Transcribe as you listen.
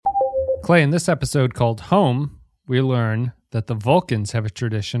Clay, in this episode called Home, we learn that the Vulcans have a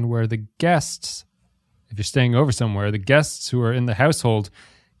tradition where the guests, if you're staying over somewhere, the guests who are in the household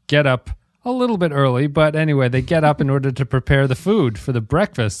get up a little bit early, but anyway, they get up in order to prepare the food for the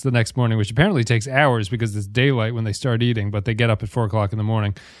breakfast the next morning, which apparently takes hours because it's daylight when they start eating, but they get up at 4 o'clock in the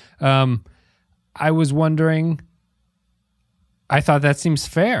morning. I was wondering, I thought that seems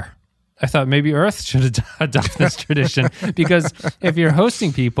fair. I thought maybe Earth should adopt this tradition because if you're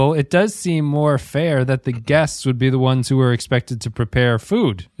hosting people, it does seem more fair that the guests would be the ones who are expected to prepare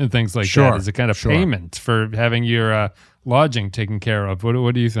food and things like that as a kind of payment for having your lodging taken care of.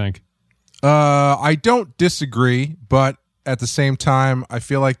 What do you think? I don't disagree, but at the same time, I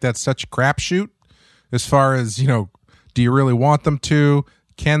feel like that's such a crapshoot as far as, do you really want them to?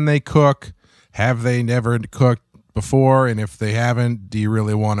 Can they cook? Have they never cooked before? And if they haven't, do you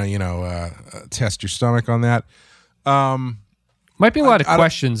really want to, test your stomach on that? Might be a lot of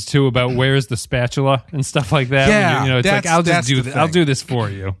questions too about where's the spatula and stuff like that. Yeah, it's like I'll just do this. I'll do this for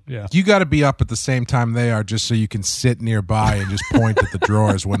you. Yeah, you got to be up at the same time they are, just so you can sit nearby and just point at the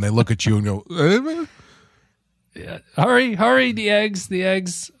drawers when they look at you and go, yeah, hurry, the eggs. Do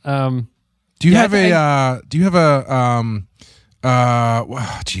you have a?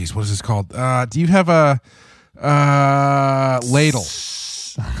 Geez, what is this called? Do you have a ladle?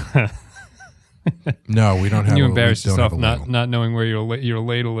 No, we don't have. You embarrass yourself not knowing where your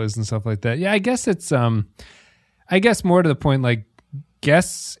ladle is and stuff like that. Yeah, I guess it's I guess more to the point, like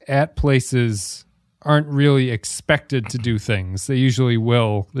guests at places aren't really expected to do things. They usually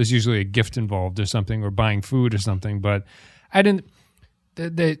will. There's usually a gift involved or something, or buying food or something. But I didn't.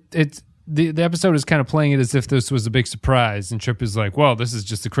 The episode is kind of playing it as if this was a big surprise, and Trip is like, well, this is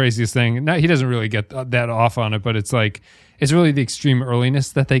just the craziest thing. He doesn't really get that off on it, but it's like, it's really the extreme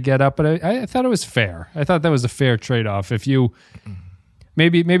earliness that they get up. But I thought it was fair. I thought that was a fair trade-off. If you,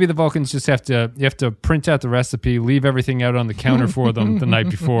 maybe the Vulcans just have to print out the recipe, leave everything out on the counter for them the night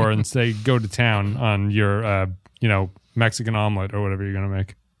before, and say, go to town on your, Mexican omelet or whatever you're going to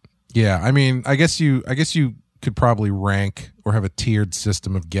make. Yeah. I mean, I guess you could probably rank or have a tiered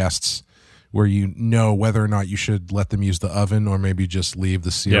system of guests where you know whether or not you should let them use the oven or maybe just leave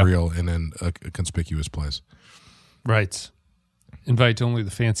the cereal in a conspicuous place. Right. Invite only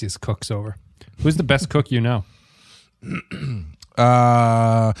the fanciest cooks over. Who's the best cook you know?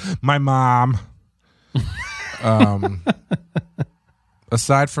 My mom.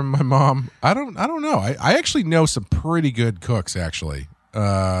 Aside from my mom, I don't know. I actually know some pretty good cooks, actually.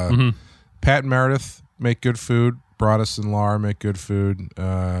 Pat and Meredith make good food. Broadus and Laura make good food.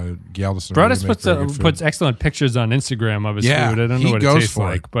 Galdus and Broadus puts excellent pictures on Instagram of his food. I don't know what it tastes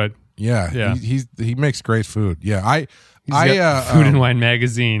like, but he makes great food. Yeah, He's got Food and Wine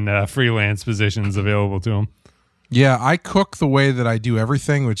magazine freelance positions available to him. Yeah, I cook the way that I do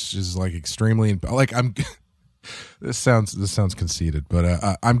everything, which is like extremely I'm. This sounds conceited,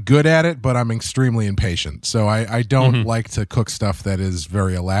 but I'm good at it, but I'm extremely impatient. So I don't like to cook stuff that is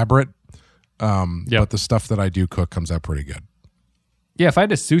very elaborate. But the stuff that I do cook comes out pretty good. Yeah, if I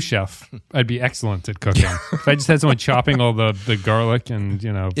had a sous chef, I'd be excellent at cooking. If I just had someone chopping all the garlic and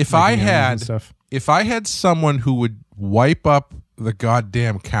if I had someone who would wipe up the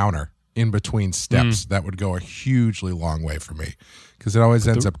goddamn counter in between steps, that would go a hugely long way for me, because it always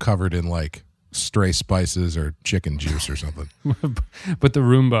ends up covered in like stray spices or chicken juice or something. Put the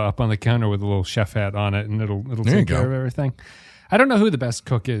Roomba up on the counter with a little chef hat on it, and it'll take care of everything. I don't know who the best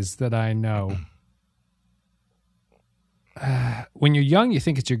cook is that I know. When you're young, you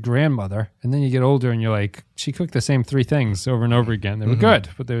think it's your grandmother, and then you get older and you're like, she cooked the same 3 things over and over again. They were good,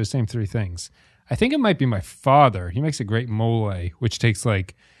 but they were the same 3 things. I think it might be my father. He makes a great mole, which takes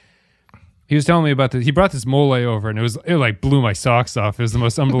like, he was telling me about this. He brought this mole over, and it like blew my socks off. It was the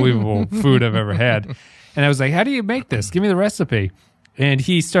most unbelievable food I've ever had. And I was like, how do you make this? Give me the recipe. And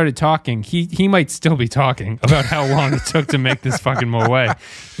he started talking. He might still be talking about how long it took to make this fucking mole.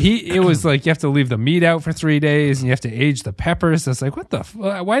 It was like you have to leave the meat out for 3 days, and you have to age the peppers. I was like, what the?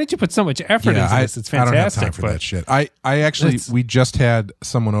 Why did you put so much effort into this? It's fantastic. I don't have time for that shit. I actually, we just had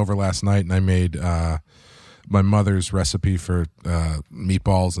someone over last night, and I made my mother's recipe for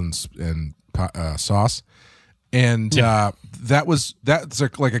meatballs and sauce, and that's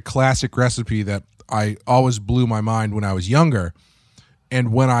like a classic recipe that I always blew my mind when I was younger.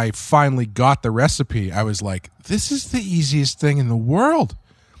 And when I finally got the recipe, I was like, this is the easiest thing in the world.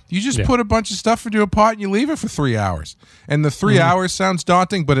 You just put a bunch of stuff into a pot and you leave it for 3 hours. And the 3 hours sounds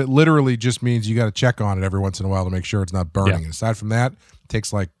daunting, but it literally just means you got to check on it every once in a while to make sure it's not burning. And aside from that, it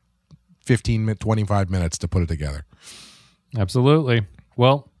takes like 25 minutes to put it together. Absolutely.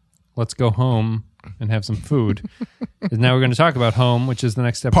 Well, let's go home and have some food. And now we're going to talk about Home, which is the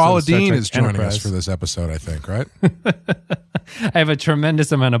next episode. Paula of Star Dean Trek is joining Enterprise. us for this episode, I think, right? I have a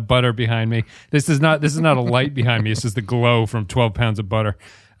tremendous amount of butter behind me. This is not a light behind me. This is the glow from 12 pounds of butter.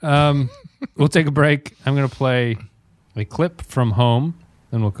 We'll take a break. I'm going to play a clip from Home,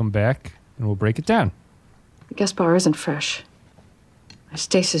 then we'll come back and we'll break it down. The guest bar isn't fresh. My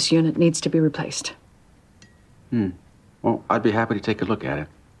stasis unit needs to be replaced. Well, I'd be happy to take a look at it.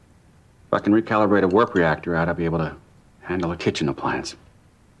 If I can recalibrate a warp reactor out, I'll be able to handle a kitchen appliance.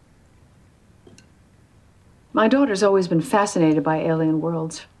 My daughter's always been fascinated by alien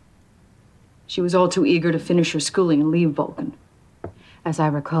worlds. She was all too eager to finish her schooling and leave Vulcan. As I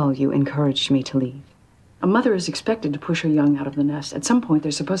recall, you encouraged me to leave. A mother is expected to push her young out of the nest. At some point,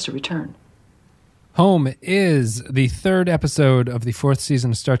 they're supposed to return. Home is the third episode of the fourth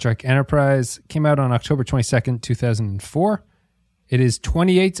season of Star Trek Enterprise. Came out on October 22nd, 2004. It is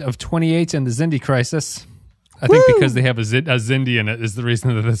 28 of 28 in the Xindi Crisis. I think because they have a Xindi in it is the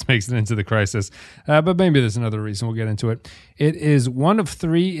reason that this makes it into the Crisis. But maybe there's another reason. We'll get into it. It is 1 of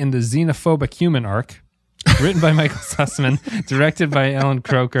 3 in the Xenophobic Human arc. Written by Michael Sussman, directed by Alan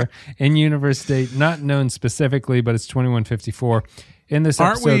Croker, in-universe date not known specifically, but it's 2154. In this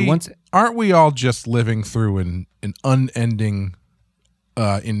episode, aren't we all just living through an unending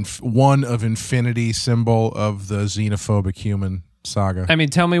one of infinity symbol of the xenophobic human saga? I mean,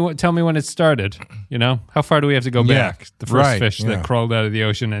 tell me when it started. You know, how far do we have to go back? The first fish that crawled out of the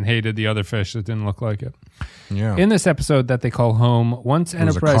ocean and hated the other fish that didn't look like it. Yeah. In this episode that they call Home, once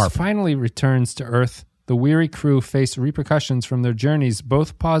Enterprise finally returns to Earth, the weary crew face repercussions from their journeys,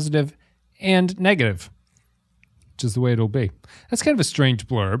 both positive and negative, which is the way it'll be. That's kind of a strange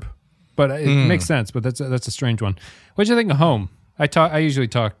blurb, but it makes sense. But that's a strange one. What do you think of Home? I usually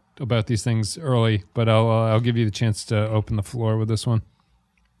talk about these things early, but I'll give you the chance to open the floor with this one.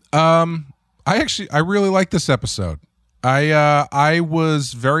 I really like this episode. I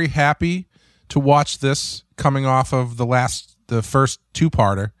was very happy to watch this coming off of the first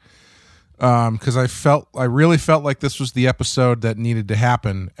two-parter. Because I really felt like this was the episode that needed to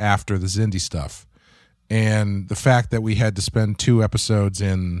happen after the Xindi stuff, and the fact that we had to spend 2 episodes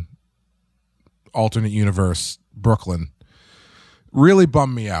in alternate universe Brooklyn really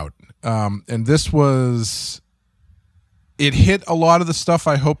bummed me out. And this it hit a lot of the stuff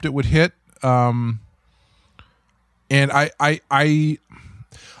I hoped it would hit. And I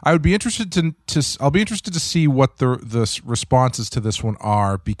would be interested I'll be interested to see what the responses to this one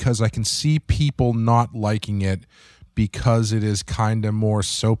are, because I can see people not liking it because it is kind of more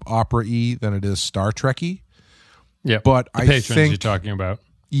soap opera-y than it is Star Trek-y. Yeah, but the patrons you're talking about.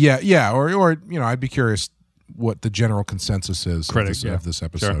 Yeah, or I'd be curious what the general consensus is of this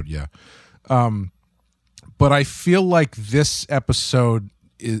episode. Sure. Yeah, but I feel like this episode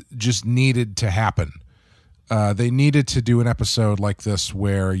just needed to happen. They needed to do an episode like this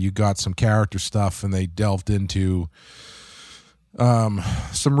where you got some character stuff and they delved into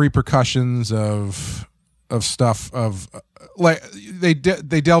some repercussions of stuff like they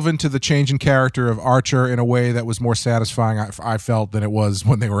delve into the change in character of Archer in a way that was more satisfying, I felt, than it was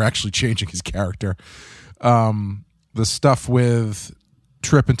when they were actually changing his character. The stuff with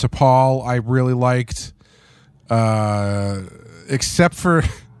Trip and T'Pol I really liked, except for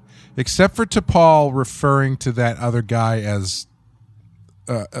T'Pol referring to that other guy as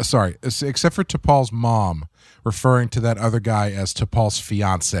except for T'Pol's mom referring to that other guy as T'Pol's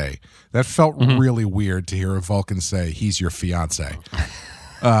fiance. That felt really weird to hear a Vulcan say he's your fiance.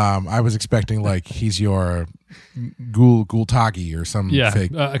 I was expecting like he's your Gultagi or some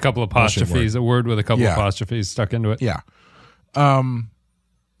fake a couple apostrophes, a word with a couple apostrophes stuck into it. Yeah.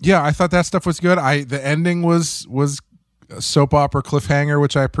 I thought that stuff was good. The ending was a soap opera cliffhanger,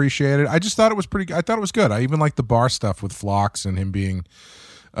 which I appreciated. I just thought it was I thought it was good. I even liked the bar stuff with Phlox and him being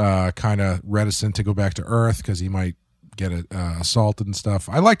kind of reticent to go back to Earth because he might get assaulted and stuff.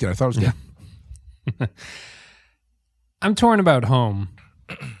 I liked it. I thought it was good. I'm torn about Home.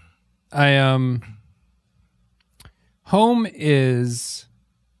 Home is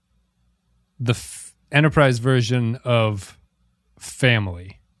the Enterprise version of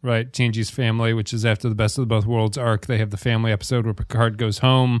Family, right? TNG's Family, which is after the Best of the Both Worlds arc. They have the family episode where Picard goes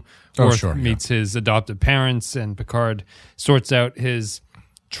home, meets his adopted parents, and Picard sorts out his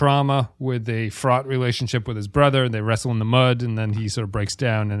trauma with a fraught relationship with his brother. They wrestle in the mud, and then he sort of breaks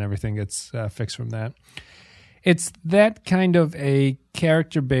down, and everything gets fixed from that. It's that kind of a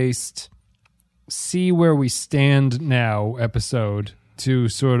character-based see where we stand now episode to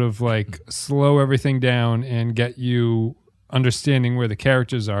sort of like slow everything down and get you understanding where the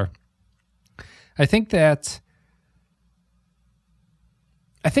characters are. I think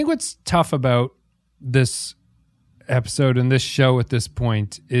what's tough about this episode and this show at this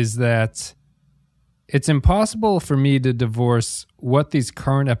point is that it's impossible for me to divorce what these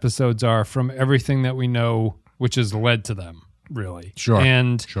current episodes are from everything that we know, which has led to them, really. Sure.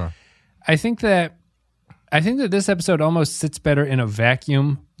 And sure. I think that this episode almost sits better in a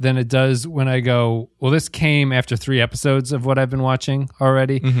vacuum than it does when I go, well, this came after 3 episodes of what I've been watching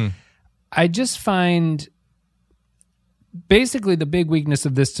already. Mm-hmm. I just find basically the big weakness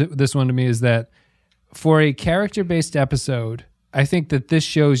of this one to me is that for a character-based episode, I think that this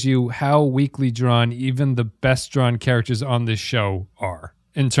shows you how weakly drawn even the best drawn characters on this show are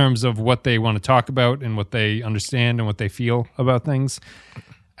in terms of what they want to talk about and what they understand and what they feel about things.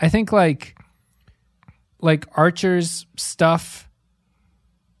 I think like Archer's stuff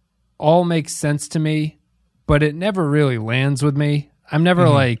all makes sense to me, but it never really lands with me. I'm never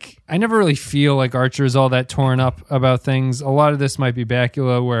I never really feel like Archer is all that torn up about things. A lot of this might be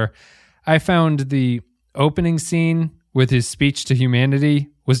Bakula, where I found the opening scene with his speech to humanity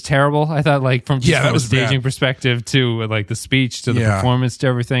was terrible. I thought from a staging perspective to like the speech to the performance to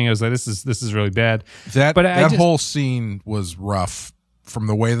everything, I was like, this is really bad. That whole scene was rough from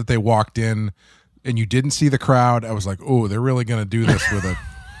the way that they walked in and you didn't see the crowd. I was like, oh, they're really going to do this with a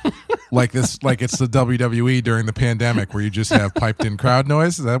like this, like it's the WWE during the pandemic where you just have piped in crowd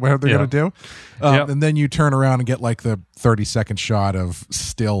noise. Is that what they're going to do? And then you turn around and get like the 30-second shot of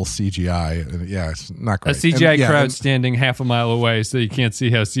still CGI. And it's not great. A CGI crowd standing half a mile away so you can't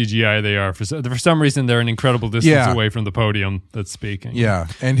see how CGI they are. For some reason, they're an incredible distance away from the podium that's speaking. Yeah,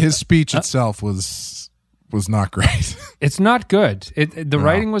 and his speech itself was not great. It's not good. The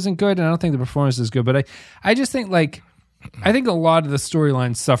writing wasn't good, and I don't think the performance is good. But I just think I think a lot of the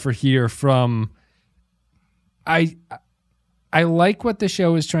storylines suffer here from I like what the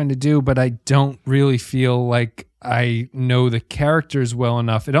show is trying to do, but I don't really feel like I know the characters well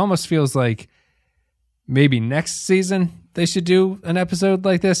enough. It almost feels like maybe next season they should do an episode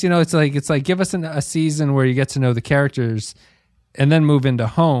like this. It's like give us a season where you get to know the characters and then move into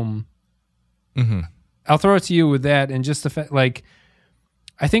Home. Mm-hmm. I'll throw it to you with that, and just the fact,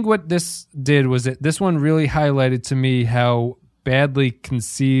 I think what this did was this one really highlighted to me how badly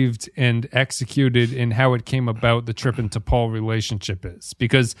conceived and executed and how it came about the Trip and T'Pol relationship is,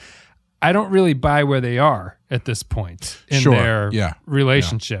 because I don't really buy where they are at this point in their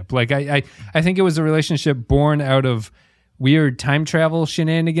relationship. I think it was a relationship born out of weird time travel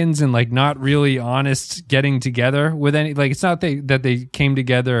shenanigans and not really honest getting together with any, it's not that they came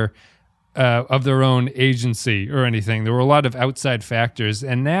together of their own agency or anything. There were a lot of outside factors.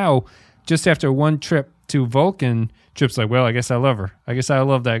 And now, just after one trip to Vulcan, Trip's like, well, I guess I love her. I guess I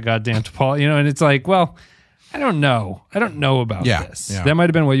love that goddamn T'Pol. And it's like, well, I don't know. I don't know about this. Yeah. That might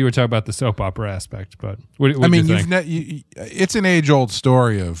have been what you were talking about, the soap opera aspect. But what do you think? It's an age-old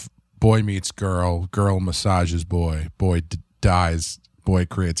story of boy meets girl, girl massages boy, boy dies, boy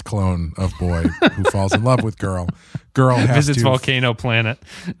creates clone of boy who falls in love with girl. Girl visits Volcano Planet.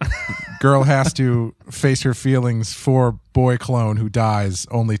 Girl has to face her feelings for boy clone who dies,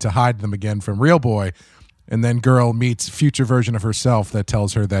 only to hide them again from real boy. And then girl meets future version of herself that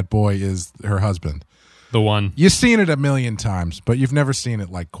tells her that boy is her husband. The one. You've seen it a million times, but you've never seen it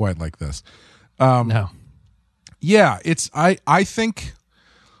quite like this. No. Yeah, I think,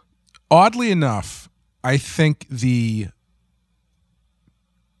 oddly enough, I think the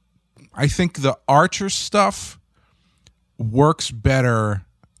Archer stuff works better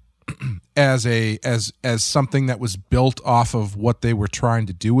as something that was built off of what they were trying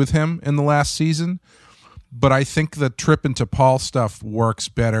to do with him in the last season. But I think the Trip and T'Pol stuff works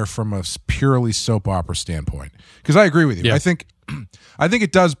better from a purely soap opera standpoint. Because I agree with you. Yeah. I think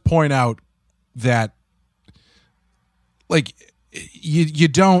it does point out that you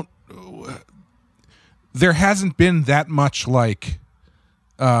don't. There hasn't been that much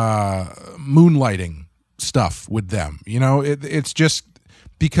moonlighting stuff with them. It's just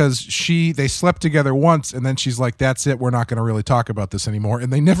because they slept together once and then she's like, that's it, we're not going to really talk about this anymore,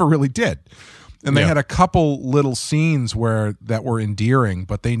 and they never really did. And they had a couple little scenes that were endearing,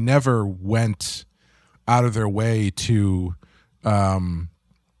 but they never went out of their way to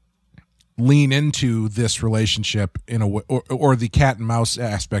lean into this relationship in a way, or the cat and mouse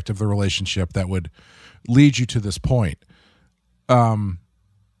aspect of the relationship that would lead you to this point.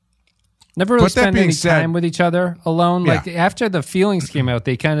 Never really spent any time with each other alone. After the feelings came out,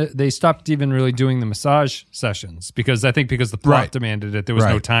 they stopped even really doing the massage sessions because the plot demanded it. There was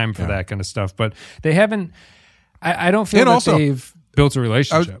no time for that kind of stuff. But they haven't. I don't feel that they've built a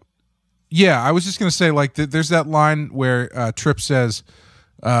relationship. I was just going to say, there's that line where Trip says,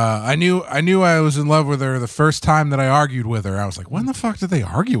 I knew I was in love with her the first time that I argued with her. I was like, when the fuck did they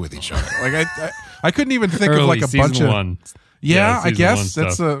argue with each other? I couldn't even think of like a bunch of one. Yeah, I guess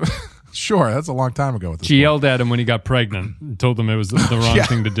that's a sure. That's a long time ago. At this She point. yelled at him when he got pregnant and told him it was the wrong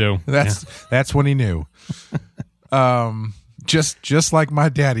thing to do. That's when he knew. Just like my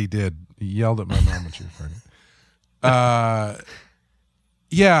daddy did. He yelled at my mom when she was pregnant.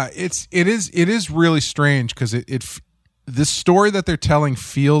 Yeah, it is really strange because this story that they're telling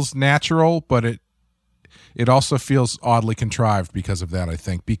feels natural, but it also feels oddly contrived because of that. I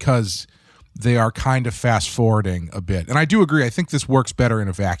think because they are kind of fast forwarding a bit, and I do agree. I think this works better in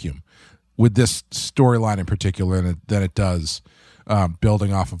a vacuum with this storyline in particular than it does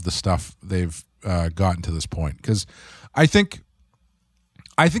building off of the stuff they've gotten to this point. Because I think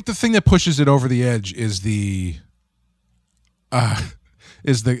the thing that pushes it over the edge is the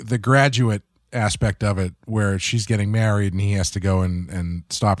graduate aspect of it, where she's getting married and he has to go and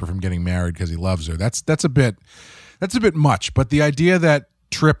stop her from getting married because he loves her. That's a bit much. But the idea that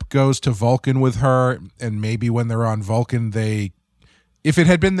Trip goes to Vulcan with her, and maybe when they're on Vulcan, if it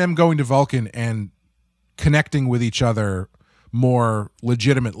had been them going to Vulcan and connecting with each other more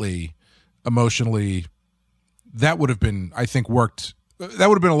legitimately, emotionally, that would have been, I think, worked. That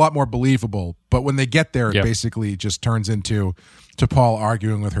would have been a lot more believable. But when they get there, it basically just turns into T'Pol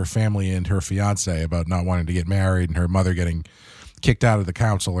arguing with her family and her fiance about not wanting to get married, and her mother getting kicked out of the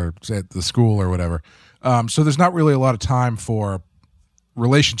council or at the school or whatever. So there's not really a lot of time for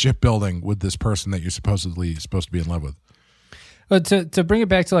relationship building with this person that you're supposed to be in love with. But to bring it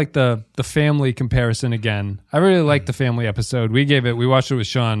back to like the family comparison again, I really liked the family episode. We watched it with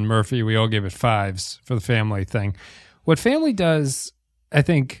Sean Murphy. We all gave it 5s for the family thing. What family does, I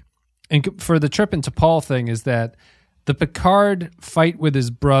think, and for the Trip and T'Pol thing, is that the Picard fight with his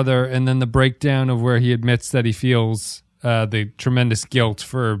brother and then the breakdown of where he admits that he feels the tremendous guilt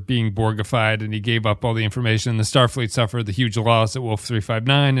for being Borgified and he gave up all the information. The Starfleet suffered the huge loss at Wolf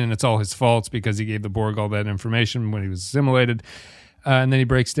 359, and it's all his fault because he gave the Borg all that information when he was assimilated. And then he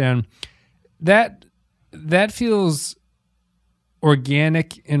breaks down. That feels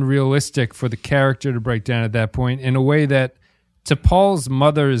organic and realistic for the character to break down at that point in a way that T'Pol's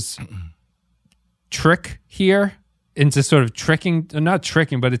mother's trick here into sort of not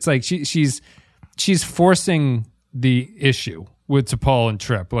tricking, but it's like she's forcing the issue with T'Pol and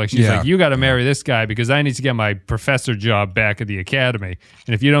Trip. Like she's like, you got to marry this guy because I need to get my professor job back at the academy.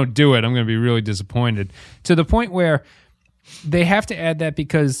 And if you don't do it, I'm going to be really disappointed. To the point where they have to add that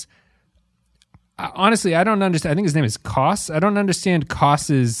because honestly, I don't understand. I think his name is Koss. I don't understand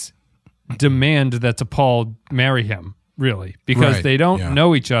Koss's demand that T'Pol marry him, really, because they don't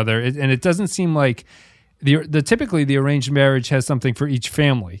know each other. And it doesn't seem like typically the arranged marriage has something for each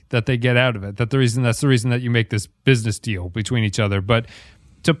family that they get out of it. That's the reason that you make this business deal between each other. But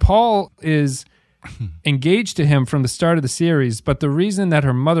T'Pol is engaged to him from the start of the series, but the reason that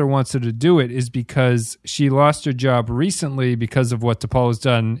her mother wants her to do it is because she lost her job recently because of what T'Pol has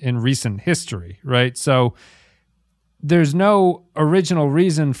done in recent history, right? So there's no original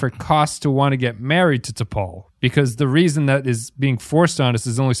reason for Koss to want to get married to T'Pol, because the reason that is being forced on us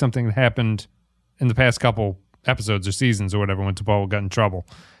is only something that happened in the past couple episodes or seasons or whatever when T'Pol got in trouble.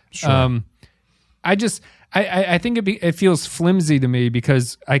 Sure. I think it feels flimsy to me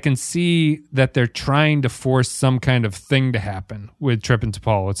because I can see that they're trying to force some kind of thing to happen with Trip and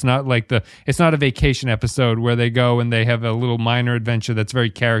T'Pol. It's not like it's not a vacation episode where they go and they have a little minor adventure that's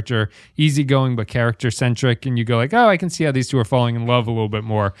very easygoing but character centric, and you go like, oh, I can see how these two are falling in love a little bit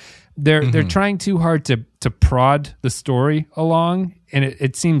more. They're trying too hard to prod the story along, and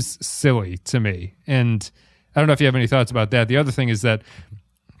it seems silly to me. And I don't know if you have any thoughts about that. The other thing is that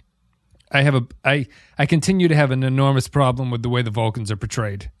I continue to have an enormous problem with the way the Vulcans are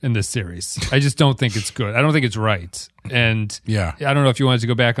portrayed in this series. I just don't think it's good. I don't think it's right. And I don't know if you wanted to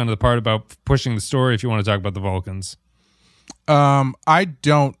go back onto the part about pushing the story, if you want to talk about the Vulcans. I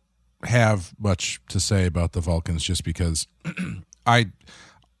don't have much to say about the Vulcans just because I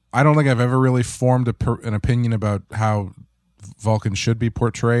don't think I've ever really formed an opinion about how Vulcans should be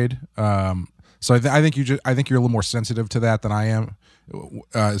portrayed. So I think you're a little more sensitive to that than I am,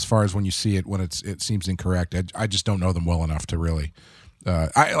 as far as when you see it when it seems incorrect. I just don't know them well enough to really.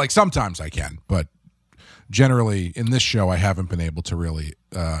 Sometimes I can, but generally in this show I haven't been able to really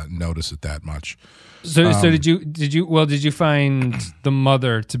notice it that much. So did you find the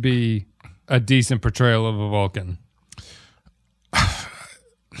mother to be a decent portrayal of a Vulcan?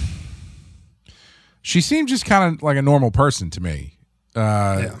 She seemed just kind of like a normal person to me.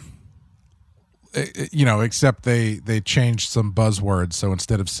 Except they changed some buzzwords. So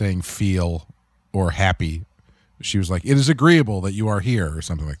instead of saying feel or happy, She was like, "It is agreeable that you are here," or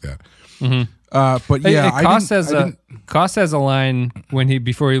something like that. But Koss has a line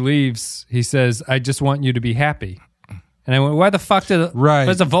before he leaves. He says, "I just want you to be happy." And I went, "Why the fuck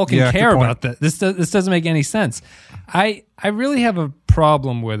does a Vulcan care about that? This doesn't make any sense." I really have a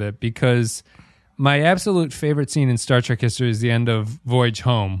problem with it because my absolute favorite scene in Star Trek history is the end of Voyage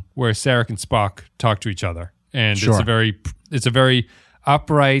Home, where Sarek and Spock talk to each other, and it's a very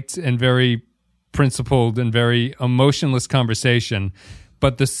upright and very principled and very emotionless conversation.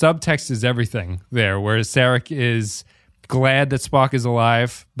 But the subtext is everything there, whereas Sarek is glad that Spock is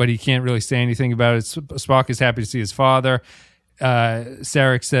alive, but he can't really say anything about it. Spock is happy to see his father.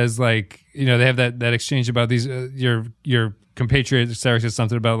 Sarek says, like, they have that exchange about these your compatriot. Sarek says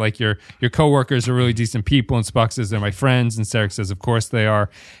something about like your coworkers are really decent people, and Spock says they're my friends, and Sarek says, of course they are.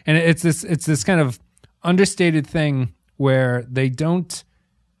 And it's this kind of understated thing where they don't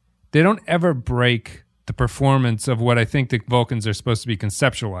ever break the performance of what I think the Vulcans are supposed to be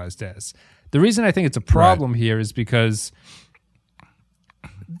conceptualized as. The reason I think it's a problem here is because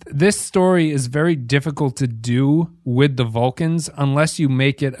this story is very difficult to do with the Vulcans unless you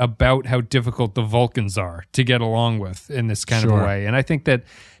make it about how difficult the Vulcans are to get along with in this kind of a way. And I think that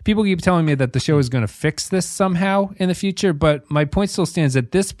people keep telling me that the show is going to fix this somehow in the future, but my point still stands.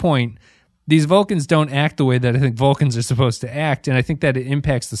 At this point, these Vulcans don't act the way that I think Vulcans are supposed to act, and I think that it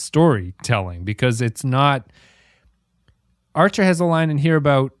impacts the storytelling because it's not... Archer has a line in here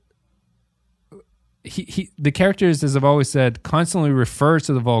about the characters, as I've always said, constantly refer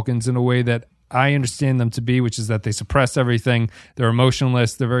to the Vulcans in a way that I understand them to be, which is that they suppress everything. They're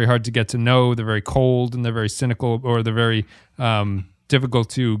emotionless. They're very hard to get to know. They're very cold, and they're very cynical, or they're very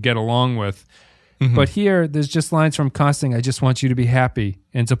difficult to get along with. Mm-hmm. But here, there's just lines from Costing, "I just want you to be happy,"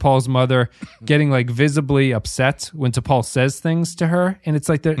 and T'Pol's mother getting like visibly upset when T'Pol says things to her, and it's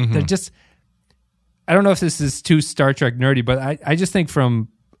like they're just... I don't know if this is too Star Trek nerdy, but I just think from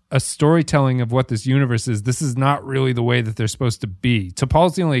a storytelling of what this universe is, this is not really the way that they're supposed to be.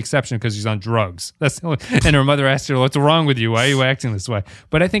 T'Pol's the only exception because she's on drugs. That's the only, and her mother asked her, "What's wrong with you? Why are you acting this way?"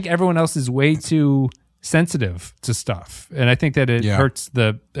 But I think everyone else is way too sensitive to stuff, and I think that it hurts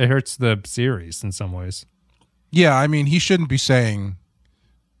the series in some ways. Yeah, I mean, he shouldn't be saying,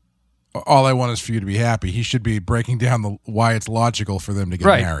 "All I want is for you to be happy." He should be breaking down why it's logical for them to get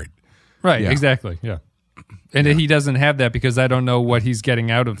married. Right, exactly, yeah. And he doesn't have that because I don't know what he's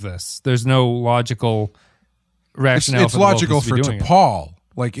getting out of this. There's no logical rationale. It's logical for T'Pol.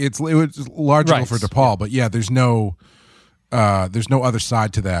 Like it was logical for T'Pol, but there's no other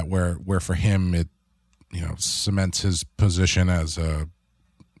side to that where for him it cements his position as a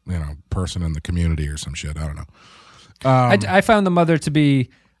person in the community or some shit. I don't know. I found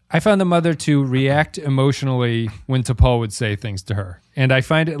the mother to react emotionally when T'Pol would say things to her. And I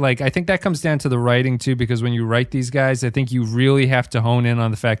find it I think that comes down to the writing too, because when you write these guys, I think you really have to hone in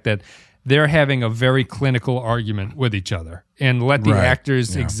on the fact that they're having a very clinical argument with each other and let the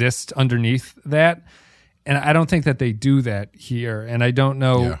actors exist underneath that. And I don't think that they do that here. And I don't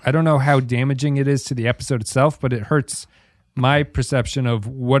know how damaging it is to the episode itself, but it hurts my perception of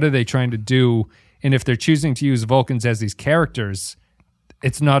what are they trying to do. And if they're choosing to use Vulcans as these characters,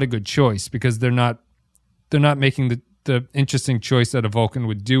 it's not a good choice because they're not making the interesting choice that a Vulcan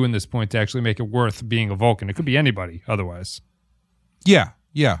would do in this point to actually make it worth being a Vulcan. It could be anybody otherwise. Yeah,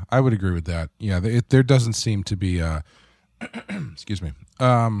 I would agree with that. Yeah, there doesn't seem to be excuse me.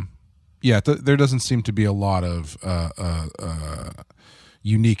 There doesn't seem to be a lot of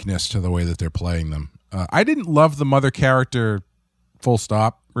uniqueness to the way that they're playing them. I didn't love the mother character full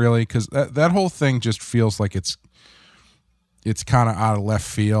stop, really, because that whole thing just feels like it's kind of out of left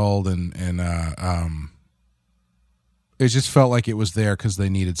field, and it just felt like it was there because they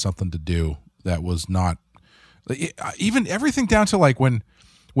needed something to do that was not even everything down to like when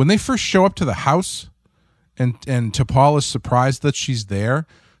they first show up to the house and T'Pol is surprised that she's there.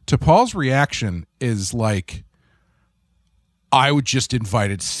 T'Pol's reaction is like, "I would just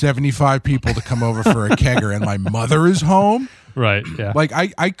invited 75 people to come over for a kegger and my mother is home." Right. Yeah. Like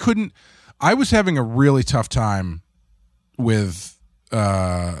I was having a really tough time with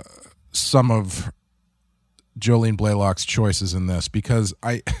some of Jolene Blaylock's choices in this because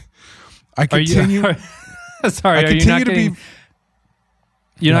I continue. Sorry, are you not getting?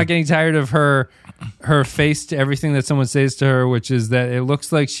 You're not getting tired of her face to everything that someone says to her, which is that it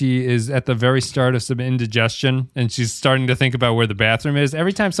looks like she is at the very start of some indigestion and she's starting to think about where the bathroom is.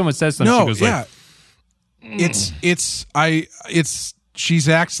 Every time someone says something, she goes like, She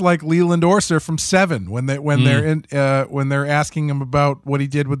acts like Leland Orser from Seven when they're asking him about what he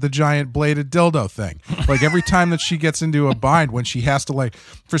did with the giant bladed dildo thing. Like every time that she gets into a bind, when she has to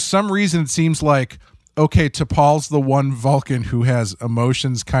for some reason it seems like, okay, T'Pol's the one Vulcan who has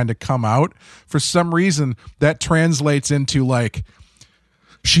emotions kind of come out. For some reason, that translates into like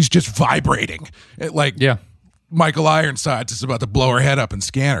she's just vibrating. Michael Ironsides is about to blow her head up in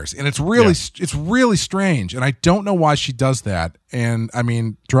scanners, and it's really strange. And I don't know why she does that. And I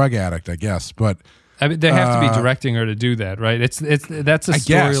mean, drug addict, I guess, but I mean, they have to be directing her to do that, right? That's a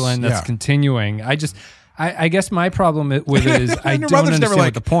storyline that's continuing. I guess my problem with it is I don't understand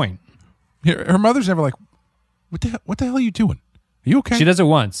what the point. Her mother's never like, what the hell are you doing? Are you okay? She does it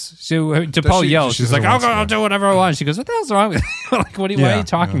once. T'Pol yells. She's like, I'll do whatever I want. She goes, what the hell's wrong with you? Like, why are you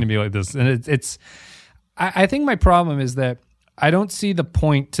talking to me like this? And it's I think my problem is that I don't see the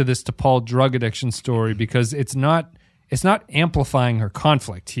point to this T'Pol drug addiction story because it's not amplifying her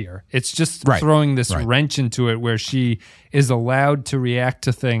conflict here. It's just throwing this wrench into it where she is allowed to react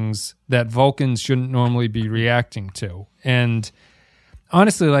to things that Vulcans shouldn't normally be reacting to. And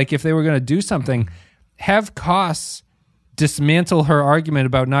honestly, like if they were going to do something, have Koss dismantle her argument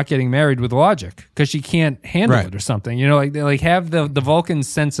about not getting married with logic because she can't handle it or something. You know, like have the Vulcans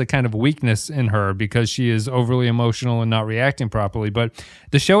sense a kind of weakness in her because she is overly emotional and not reacting properly. But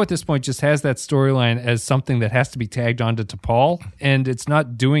the show at this point just has that storyline as something that has to be tagged onto T'Pol, and it's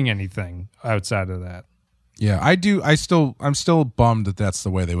not doing anything outside of that. Yeah, I'm still bummed that that's the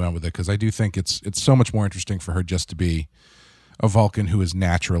way they went with it because I do think it's so much more interesting for her just to be a Vulcan who is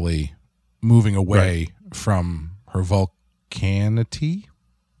naturally moving away from her Vulcanness.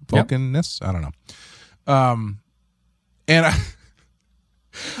 I don't know. And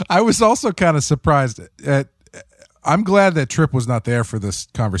I was also kind of surprised at. I'm glad that Trip was not there for this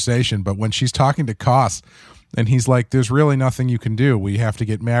conversation, but when she's talking to Koss and he's like, "There's really nothing you can do. We have to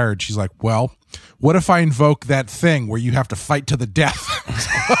get married." She's like, "Well, what if I invoke that thing where you have to fight to the death?"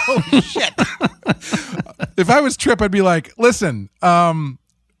 Holy shit! If I was Trip, I'd be like, "Listen,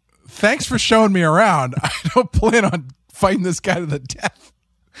 thanks for showing me around. I don't plan on fighting this guy to the death."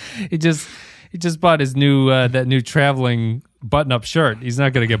 He just bought his new that new traveling button-up shirt. He's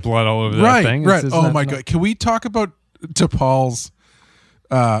not going to get blood all over that thing. Right. Oh my God! Can we talk about T'Pol's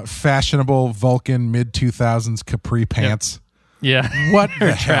fashionable Vulcan mid-2000s capri pants? Yeah. What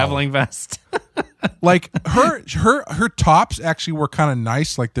her traveling vest. Like her tops actually were kind of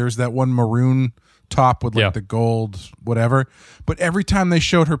nice. Like there's that one maroon top with like the gold whatever. But every time they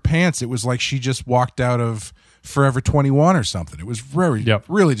showed her pants, it was like she just walked out of Forever 21 or something. It was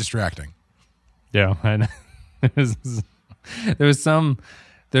really distracting. Yeah, I know. There was some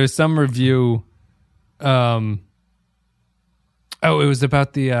review. It was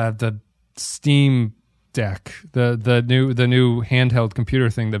about the Steam Deck, the new handheld computer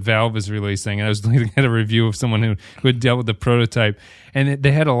thing that Valve is releasing. And I was looking at a review of someone who had dealt with the prototype, and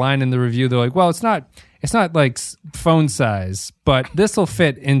they had a line in the review. They're like, "Well, it's not like phone size, but this will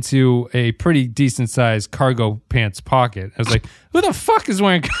fit into a pretty decent sized cargo pants pocket." I was like, "Who the fuck is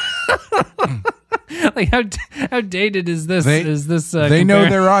wearing?" Like how dated is this? They know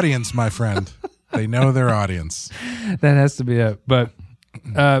their audience, my friend. They know their audience. That has to be it. But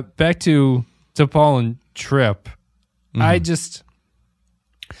back to T'Pol and Trip. Mm-hmm.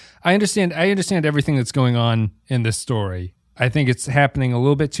 I understand everything that's going on in this story. I think it's happening a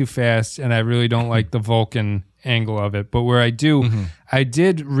little bit too fast, and I really don't like the Vulcan angle of it. But where I do, I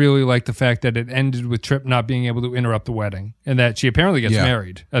did really like the fact that it ended with Trip not being able to interrupt the wedding, and that she apparently gets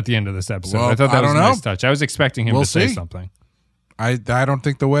married at the end of this episode. Well, I thought that was a nice touch. I was expecting him to say something. I don't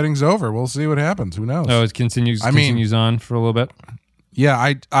think the wedding's over. We'll see what happens. Who knows? Oh, it continues on for a little bit.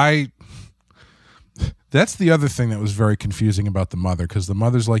 Yeah, I that's the other thing that was very confusing about the mother, because the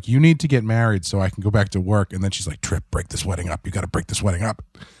mother's like, "You need to get married so I can go back to work," and then she's like, "Trip, break this wedding up. You got to break this wedding up."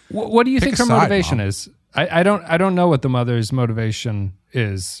 What do you think her motivation is? I don't know what the mother's motivation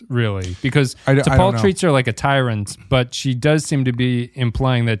is really, because T'Pol treats her like a tyrant, but she does seem to be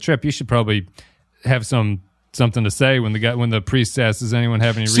implying that, Trip, you should probably have something to say when the priest asks, "Does anyone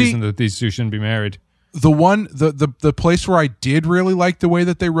have any reason that these two shouldn't be married?" The place where I did really like the way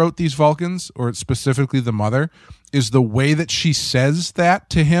that they wrote these Vulcans, or specifically the mother, is the way that she says that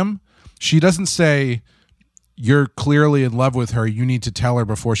to him. She doesn't say, "You're clearly in love with her. You need to tell her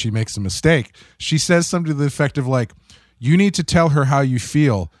before she makes a mistake." She says something to the effect of like, "You need to tell her how you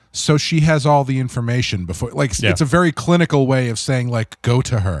feel so she has all the information before." Like it's a very clinical way of saying like, go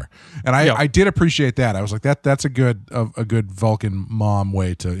to her. And I did appreciate that. I was like, that's a good Vulcan mom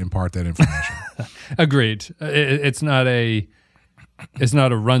way to impart that information. Agreed. It's not a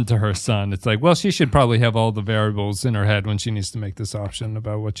run to her son. It's like, well, she should probably have all the variables in her head when she needs to make this option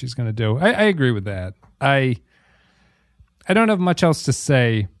about what she's going to do. I agree with that. I don't have much else to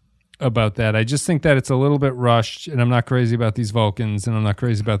say about that. I just think that it's a little bit rushed, and I'm not crazy about these Vulcans, and I'm not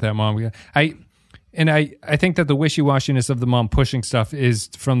crazy about that mom. And I think that the wishy-washiness of the mom pushing stuff is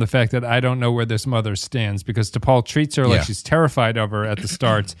from the fact that I don't know where this mother stands, because T'Pol treats her like she's terrified of her at the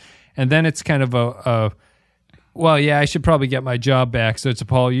start. And then it's kind of well, yeah, I should probably get my job back. So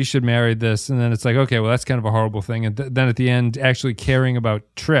T'Pol, you should marry this. And then it's like, okay, well, that's kind of a horrible thing. And then at the end, actually caring about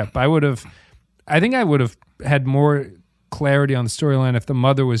Trip. I think I would have had more clarity on the storyline if the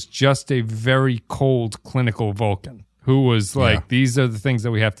mother was just a very cold clinical Vulcan who was like, these are the things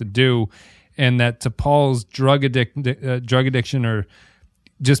that we have to do. And that T'Pol's drug addiction or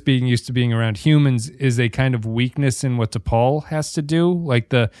just being used to being around humans is a kind of weakness in what T'Pol has to do. Like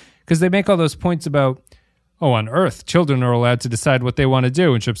because they make all those points about, on Earth, children are allowed to decide what they want to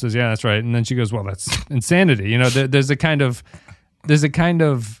do. And Trip says, yeah, that's right. And then she goes, well, that's insanity. You know, there's a kind of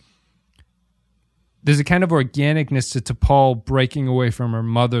organicness to T'Pol breaking away from her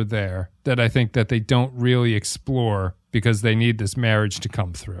mother there that I think that they don't really explore because they need this marriage to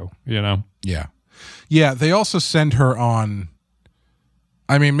come through, you know? Yeah. Yeah, they also send her on,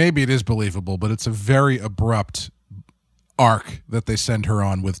 I mean, maybe it is believable, but it's a very abrupt arc that they send her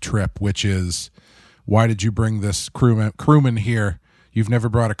on with Trip, which is, why did you bring this crewman here? You've never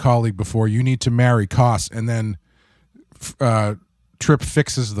brought a colleague before. You need to marry Koss. And then Trip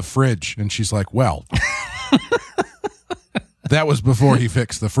fixes the fridge, and she's like, well, that was before he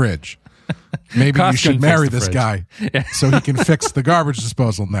fixed the fridge. Maybe Koss, you should marry this guy so he can fix the garbage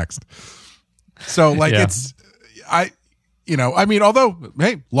disposal next. So, like, although,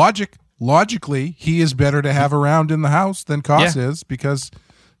 hey, logically, he is better to have around in the house than Koss is, because,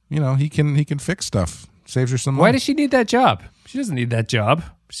 he can fix stuff. Saves her some money. Why does she need that job? She doesn't need that job.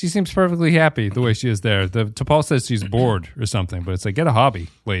 She seems perfectly happy the way she is there. T'Pol says she's bored or something, but it's like, get a hobby,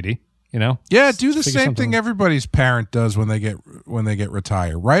 lady. Yeah, do the same thing everybody's parent does when they get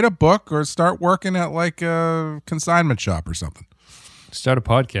retired. Write a book or start working at like a consignment shop or something. Start a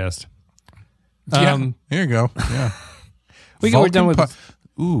podcast. Yeah, here you go. Yeah, we're done with.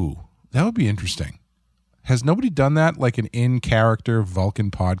 Ooh, that would be interesting. Has nobody done that, like an in-character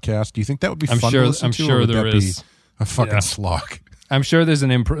Vulcan podcast? Do you think that would be fun to listen to? I'm sure there is. Be a fucking slog. I'm sure there's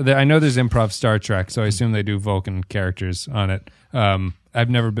an I know there's improv Star Trek, so I assume they do Vulcan characters on it. I've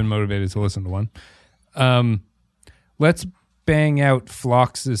never been motivated to listen to one. Let's bang out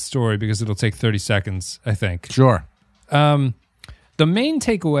Phlox's story because it'll take 30 seconds, I think. Sure. The main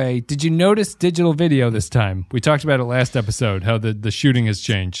takeaway, did you notice digital video this time? We talked about it last episode, how the shooting has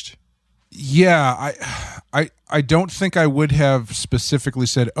changed. Yeah, I don't think I would have specifically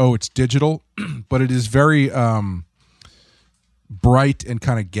said, it's digital, but it is very bright and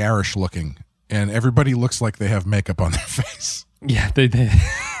kind of garish looking, and everybody looks like they have makeup on their face. Yeah, they did.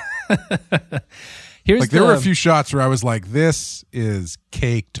 There were a few shots where I was like, this is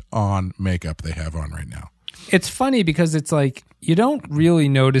caked on makeup they have on right now. It's funny because it's like you don't really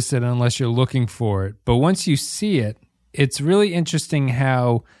notice it unless you're looking for it, but once you see it, it's really interesting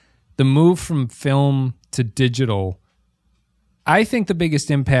how the move from film to digital, I think the biggest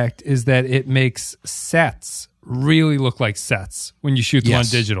impact is that it makes sets really look like sets when you shoot them on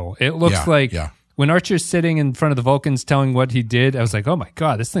digital. It looks like when Archer's sitting in front of the Vulcans telling what he did, I was like, oh my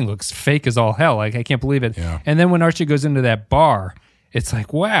God, this thing looks fake as all hell. Like, I can't believe it. Yeah. And then when Archer goes into that bar, it's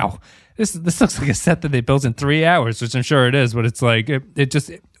like, wow, this looks like a set that they built in 3 hours, which I'm sure it is, but it's like, it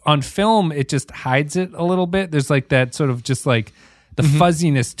just, on film, it just hides it a little bit. There's like that sort of just like, the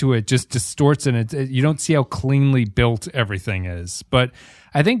fuzziness to it just distorts it. You don't see how cleanly built everything is. But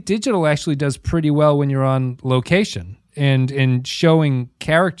I think digital actually does pretty well when you're on location. And in showing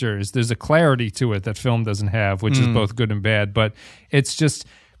characters, there's a clarity to it that film doesn't have, which is both good and bad. But it's just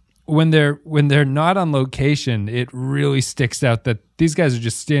when they're not on location, it really sticks out that these guys are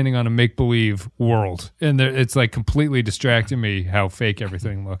just standing on a make-believe world. And it's like completely distracting me how fake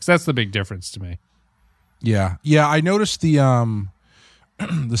everything looks. That's the big difference to me. Yeah. Yeah, I noticed the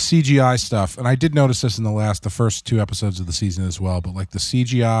CGI stuff, and I did notice this in the first 2 episodes of the season as well, but like the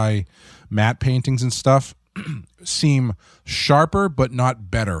CGI matte paintings and stuff seem sharper but not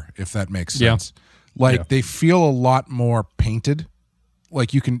better, if that makes sense. They feel a lot more painted.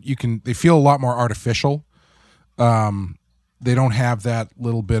 Like they feel a lot more artificial. They don't have that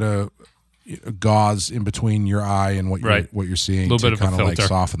little bit of gauze in between your eye and what you're seeing to kind of like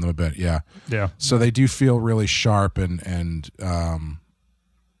soften them a bit. Yeah. So they do feel really sharp and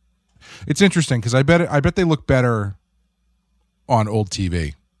it's interesting because I bet they look better on old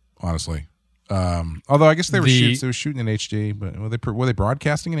TV, honestly. Although I guess they were shooting in HD, but were they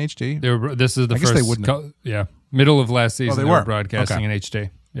broadcasting in HD? This is the first. They wouldn't. Middle of last season they were broadcasting in HD.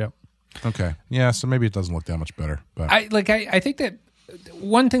 Yep. Okay. Yeah. So maybe it doesn't look that much better. But I think that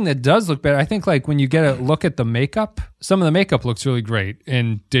one thing that does look better, I think, like when you get a look at the makeup, some of the makeup looks really great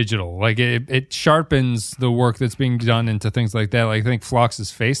in digital. Like it sharpens the work that's being done into things like that. Like I think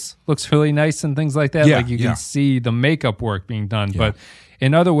Phlox's face looks really nice and things like that. Yeah, like you can see the makeup work being done. Yeah. But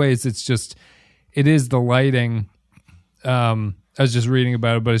in other ways, it is the lighting. I was just reading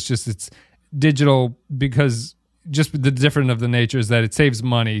about it, but it's digital because just the different of the nature is that it saves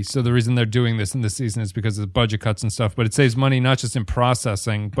money. So the reason they're doing this in this season is because of budget cuts and stuff, but it saves money not just in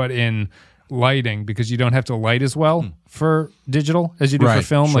processing, but in lighting, because you don't have to light as well for digital as you do for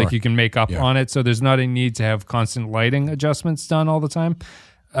film. Sure. Like you can make up on it. So there's not a need to have constant lighting adjustments done all the time,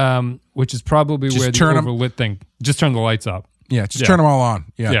 which is probably just where the overlit thing, just turn the lights up. Yeah. Just turn them all on.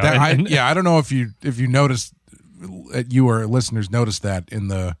 Yeah. Yeah. I don't know if you noticed, you or listeners noticed that in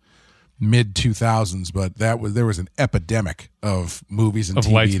the mid 2000s, but there was an epidemic of movies and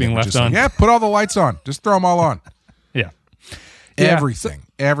TV lights being left on. Like, put all the lights on, just throw them all on. Yeah,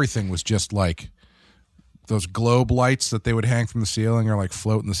 everything was just like those globe lights that they would hang from the ceiling or like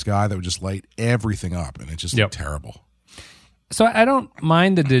float in the sky that would just light everything up, and it just looked terrible. So I don't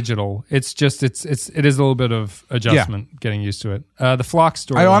mind the digital. It's just it is a little bit of adjustment getting used to it. The Phlox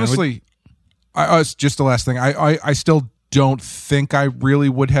story. I honestly, it's just the last thing. I still don't think I really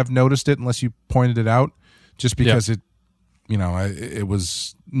would have noticed it unless you pointed it out, just because it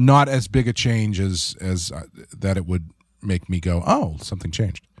was not as big a change as that it would make me go, oh, something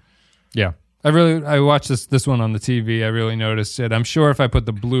changed. Yeah. I watched this one on the TV. I really noticed it. I'm sure if I put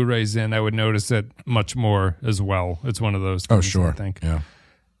the Blu-rays in, I would notice it much more as well. It's one of those things, oh, sure. I think.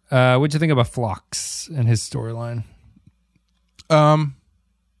 Yeah. What'd you think about Phlox and his storyline?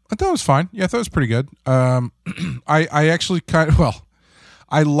 I thought it was fine. Yeah, I thought it was pretty good. I actually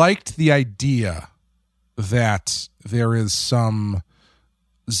I liked the idea that there is some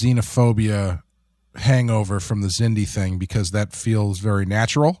xenophobia hangover from the Xindi thing, because that feels very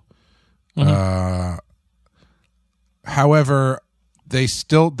natural. However, they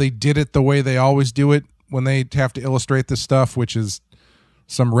did it the way they always do it when they have to illustrate this stuff, which is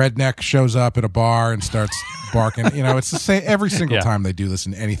some redneck shows up at a bar and starts barking. It's the same every single time they do this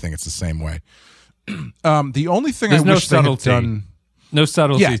in anything. It's the same way. The only thing There's I wish they had done, no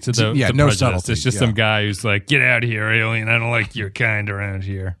subtlety to the no prejudice. subtlety. It's just some guy who's like, "Get out of here, alien! I don't like your kind around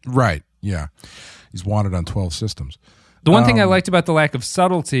here." Right? Yeah, he's wanted on 12 systems. The one thing I liked about the lack of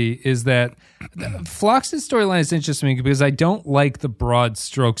subtlety is that Phlox's storyline is interesting because I don't like the broad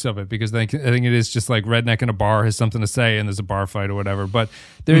strokes of it, because I think it is just like redneck in a bar has something to say and there's a bar fight or whatever. But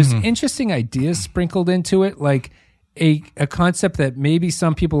there's interesting ideas sprinkled into it, like a concept that maybe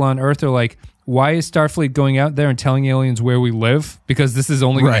some people on Earth are like, why is Starfleet going out there and telling aliens where we live? Because this is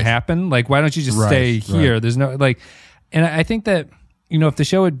only going to happen. Like, why don't you just stay here? There's no and I think that, if the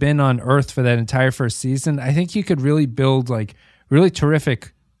show had been on Earth for that entire first season, I think you could really build like really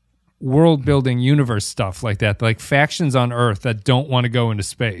terrific world building universe stuff like that, like factions on Earth that don't want to go into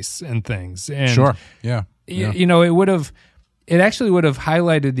space and things. And sure. Yeah. It actually would have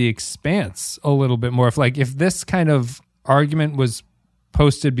highlighted the Expanse a little bit more. If this kind of argument was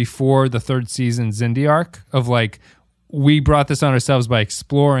posted before the third season Xindi arc of like, we brought this on ourselves by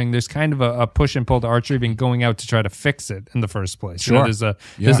exploring. There's kind of a push and pull to Archer even going out to try to fix it in the first place. Sure. There's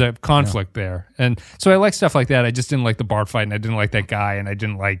a conflict there. And so I like stuff like that. I just didn't like the bar fight, and I didn't like that guy, and I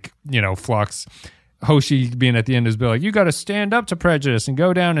didn't like, Phlox. Hoshi being at the end is be like, you got to stand up to prejudice and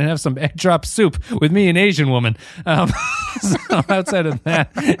go down and have some egg drop soup with me, an Asian woman. So outside of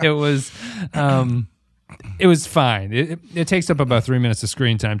that, it was fine. It takes up about 3 minutes of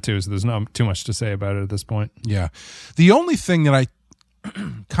screen time too, so there's not too much to say about it at this point. Yeah. The only thing that I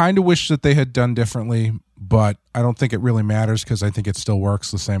kind of wish that they had done differently, but I don't think it really matters because I think it still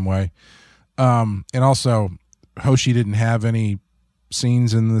works the same way. And also, Hoshi didn't have any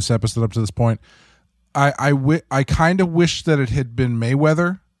scenes in this episode up to this point. I kind of wish that it had been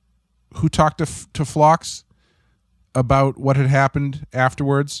Mayweather who talked to Phlox about what had happened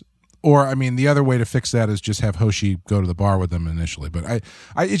afterwards. Or, I mean, the other way to fix that is just have Hoshi go to the bar with them initially. But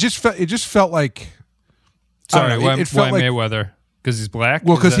it just felt like. Sorry, why Mayweather? Because he's black?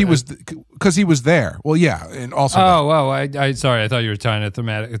 Well, because he was there. Well, yeah, and also. Oh, well, I sorry, I thought you were tying it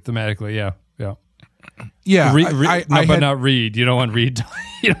thematically. Yeah. Yeah, but not Reed. You don't want Reed.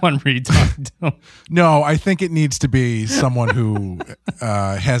 You don't want Reed talking to him. No, I think it needs to be someone who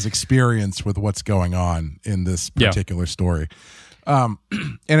has experience with what's going on in this particular story. And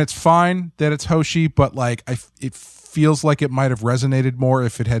it's fine that it's Hoshi, but like it feels like it might have resonated more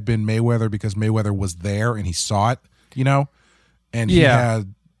if it had been Mayweather, because Mayweather was there and he saw it, and he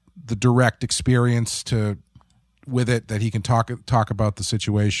had the direct experience with it, that he can talk about the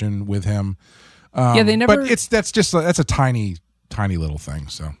situation with him. They never. But that's a tiny tiny little thing.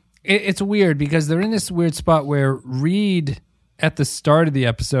 So it's weird because they're in this weird spot where Reed, at the start of the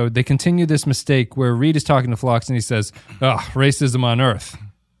episode, they continue this mistake where Reed is talking to Phlox and he says, racism on Earth.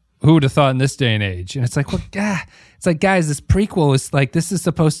 Who would have thought in this day and age? And it's like, well, it's like, guys, this prequel is like, this is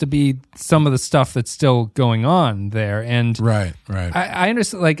supposed to be some of the stuff that's still going on there. And right. I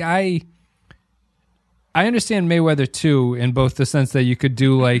understand, like, I understand Mayweather too, in both the sense that you could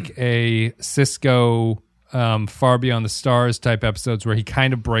do like a Cisco Far Beyond the Stars type episodes where he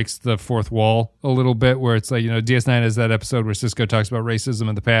kind of breaks the fourth wall a little bit, where it's like, DS9 has that episode where Cisco talks about racism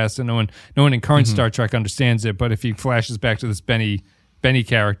in the past and no one in current Star Trek understands it, but if he flashes back to this Benny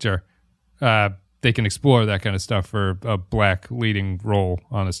character, they can explore that kind of stuff for a black leading role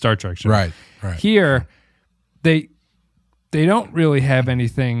on a Star Trek show. Right. Here, they don't really have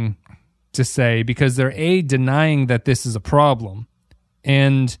anything to say because they're denying that this is a problem,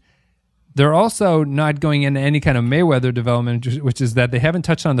 and they're also not going into any kind of Mayweather development, which is that they haven't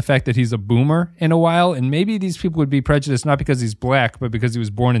touched on the fact that he's a boomer in a while, and maybe these people would be prejudiced not because he's black, but because he was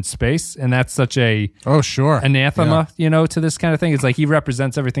born in space, and that's such a anathema, to this kind of thing. It's like he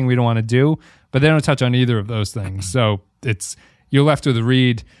represents everything we don't want to do, but they don't touch on either of those things. So you're left with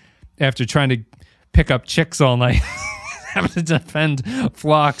Reed after trying to pick up chicks all night, having to defend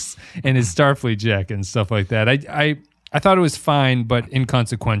Phlox and his Starfleet jacket and stuff like that. I thought it was fine, but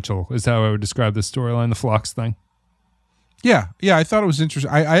inconsequential is how I would describe the storyline, the Phlox thing. Yeah, I thought it was interesting.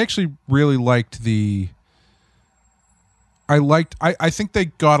 I actually really liked I think they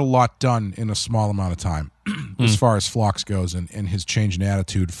got a lot done in a small amount of time as far as Phlox goes and his change in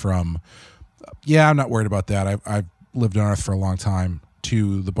attitude from, I'm not worried about that. I've lived on Earth for a long time,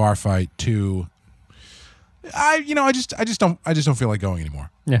 to the bar fight, to I just don't feel like going anymore.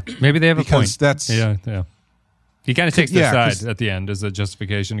 Yeah, maybe they have a point. That's yeah. He kind of takes their side at the end as a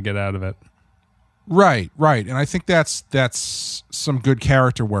justification to get out of it. Right. And I think that's some good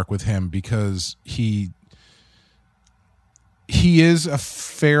character work with him because he is a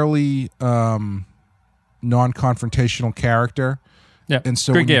fairly non-confrontational character. Yeah, and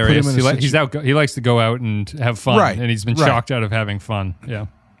so gregarious. He likes to go out and have fun, right, and he's been shocked out of having fun. Yeah,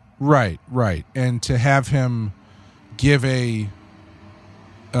 right. And to have him give a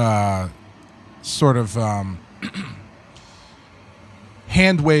sort of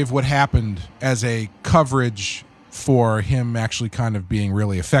hand wave what happened as a coverage for him actually kind of being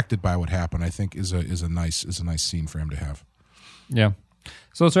really affected by what happened, I think is a nice scene for him to have. Yeah.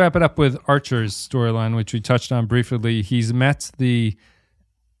 So let's wrap it up with Archer's storyline, which we touched on briefly. He's met the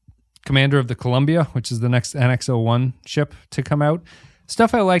commander of the Columbia, which is the next NX-01 ship to come out.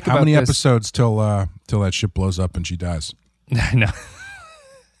 Stuff I like about this. How many episodes till that ship blows up and she dies? No.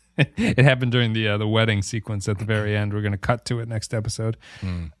 It happened during the wedding sequence at the very end. We're going to cut to it next episode.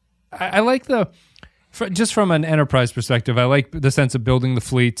 I like just from an Enterprise perspective, I like the sense of building the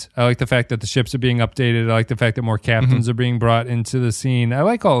fleet. I like the fact that the ships are being updated. I like the fact that more captains are being brought into the scene. I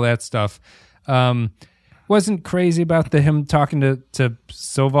like all that stuff. Wasn't crazy about him talking to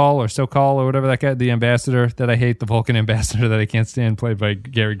Soval or Sokol or whatever that guy, the ambassador that I hate, the Vulcan ambassador that I can't stand, played by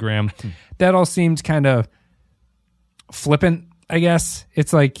Gary Graham. That all seemed kind of flippant, I guess.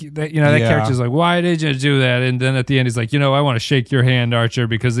 It's like that, that character's like, why did you do that? And then at the end, he's like, I want to shake your hand, Archer,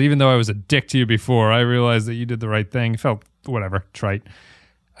 because even though I was a dick to you before, I realized that you did the right thing. Felt whatever, trite.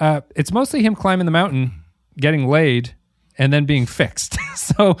 It's mostly him climbing the mountain, getting laid, and then being fixed.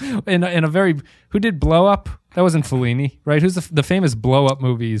 So in a very, who did Blow Up? That wasn't Fellini, right? Who's the famous Blow Up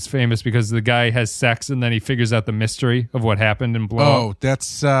movie is famous because the guy has sex and then he figures out the mystery of what happened in Blow Up. Oh,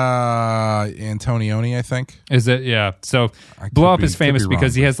 that's Antonioni, I think. Is it? Yeah. So Blow Up is famous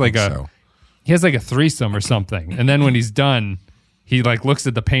because he has like a threesome or something. And then when he's done, he like looks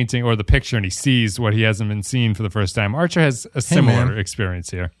at the painting or the picture and he sees what he hasn't been seen for the first time. Archer has a similar experience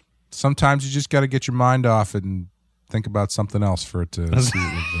here. Sometimes you just got to get your mind off and think about something else for it to see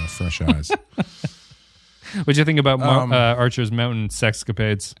it with fresh eyes. What'd you think about Archer's mountain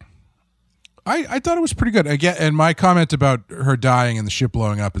sexcapades? I thought it was pretty good. Again, and my comment about her dying and the ship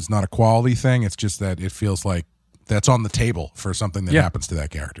blowing up is not a quality thing. It's just that it feels like that's on the table for something that happens to that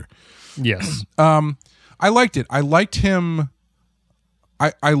character. Yes. I liked it. I liked him.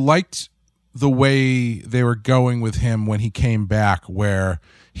 I liked the way they were going with him when he came back, where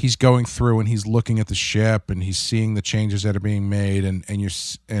he's going through and he's looking at the ship and he's seeing the changes that are being made, and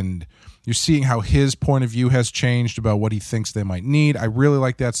you're seeing how his point of view has changed about what he thinks they might need. I really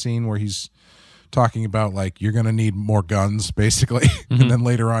like that scene where he's talking about like, you're going to need more guns, basically. And then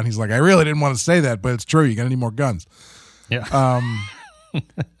later on, he's like, I really didn't want to say that, but it's true. You're going to need more guns. Yeah.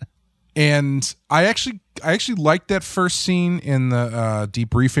 And I actually liked that first scene in the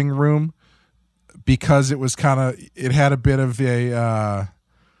debriefing room because it was it had a bit of a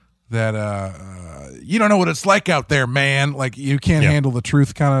you don't know what it's like out there, man. Like, you can't handle the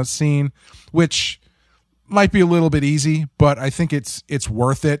truth kind of scene, which might be a little bit easy, but I think it's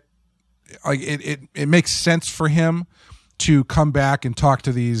worth it. Like, it makes sense for him to come back and talk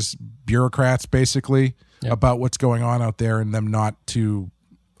to these bureaucrats basically about what's going on out there, and them not to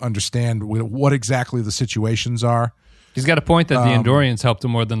understand what exactly the situations are. He's got a point that the Andorians helped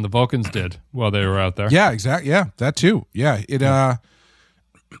him more than the Vulcans did while they were out there. Yeah, exactly. Yeah, that too. Yeah,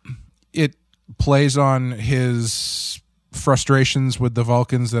 it plays on his frustrations with the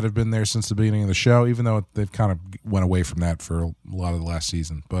Vulcans that have been there since the beginning of the show, even though they've kind of went away from that for a lot of the last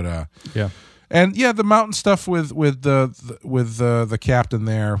season. But and the mountain stuff with the captain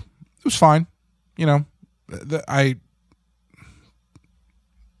there, it was fine. You know, it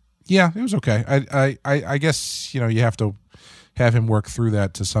was okay. I guess, you know, you have to have him work through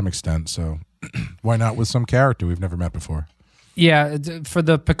that to some extent. So why not with some character we've never met before? Yeah, for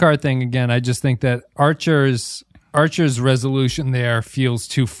the Picard thing, again, I just think that Archer's resolution there feels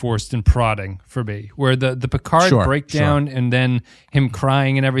too forced and prodding for me. Where the Picard breakdown and then him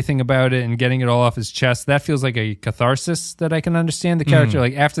crying and everything about it and getting it all off his chest, that feels like a catharsis that I can understand the character.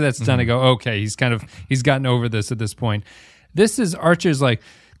 Like, after that's done, I go, okay, he's gotten over this at this point. This is Archer's like,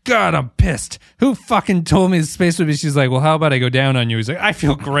 God, I'm pissed. Who fucking told me the space would be? She's like, well, how about I go down on you? He's like, I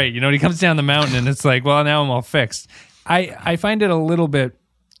feel great. You know, and he comes down the mountain and it's like, well, now I'm all fixed. I find it a little bit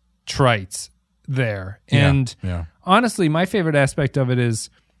trite there. And honestly, my favorite aspect of it is,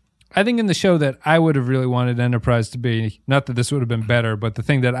 I think in the show that I would have really wanted Enterprise to be, not that this would have been better, but the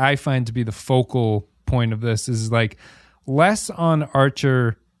thing that I find to be the focal point of this is like less on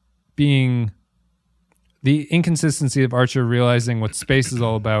Archer being the inconsistency of Archer realizing what space is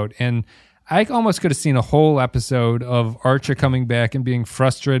all about. And I almost could have seen a whole episode of Archer coming back and being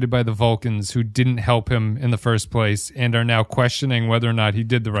frustrated by the Vulcans who didn't help him in the first place and are now questioning whether or not he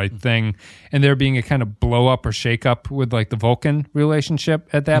did the right thing. And there being a kind of blow up or shake up with like the Vulcan relationship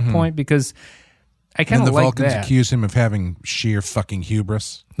at that point, because I kind of like that. And the Vulcans accuse him of having sheer fucking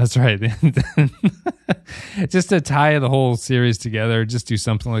hubris. That's right. Just to tie the whole series together, just do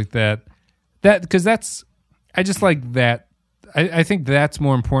something like that. Because I just like that. I think that's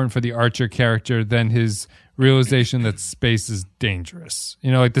more important for the Archer character than his realization that space is dangerous.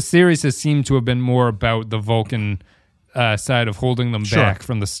 You know, like the series has seemed to have been more about the Vulcan side of holding them back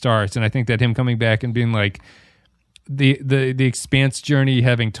from the start. And I think that him coming back and being like the Expanse journey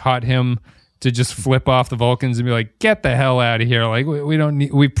having taught him to just flip off the Vulcans and be like, get the hell out of here. Like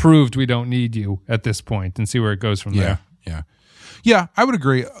we proved we don't need you at this point, and see where it goes from there. Yeah, I would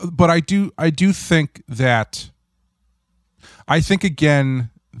agree. But I do think that, I think, again,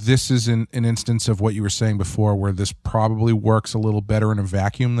 this is an instance of what you were saying before, where this probably works a little better in a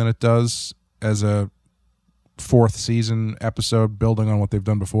vacuum than it does as a fourth season episode building on what they've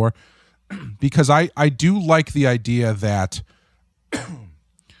done before. Because I do like the idea that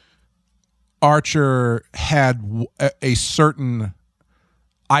Archer had a certain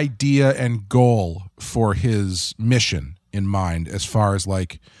idea and goal for his mission in mind, as far as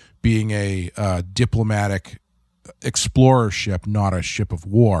like being a diplomatic explorer ship, not a ship of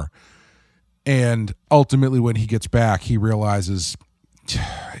war. And ultimately, when he gets back, he realizes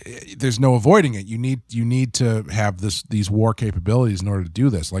there's no avoiding it. You need to have these war capabilities in order to do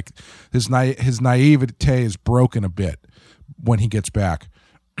this. Like his naivete is broken a bit when he gets back,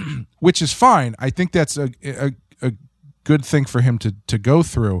 which is fine. I think that's a good thing for him to go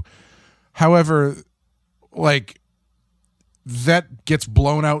through. However, like, that gets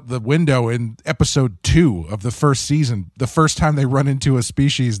blown out the window in episode 2 of the first season, the first time they run into a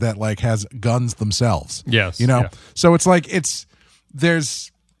species that like has guns themselves. Yes. You know? Yeah. So it's like it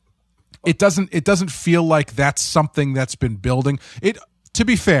doesn't feel like that's something that's been building. To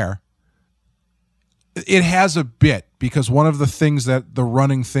be fair, it has a bit, because one of the things that the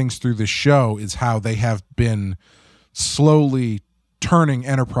running things through the show is how they have been slowly turning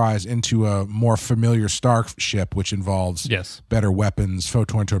Enterprise into a more familiar starship, which involves better weapons,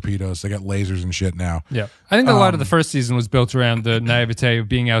 photon torpedoes. They got lasers and shit now. Yeah, I think a lot of the first season was built around the naivete of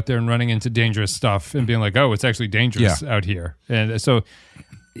being out there and running into dangerous stuff and being like, oh, it's actually dangerous out here. And so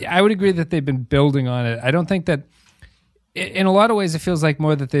I would agree that they've been building on it. I don't think that, in a lot of ways, it feels like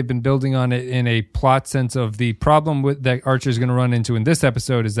more that they've been building on it in a plot sense of the problem that Archer's going to run into in this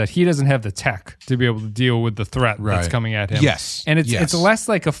episode is that he doesn't have the tech to be able to deal with the threat that's coming at him. Yes. And it's less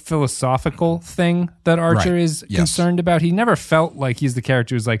like a philosophical thing that Archer is concerned about. He never felt like he's the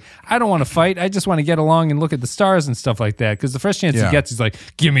character who's like, I don't want to fight. I just want to get along and look at the stars and stuff like that. Because the first chance he gets, he's like,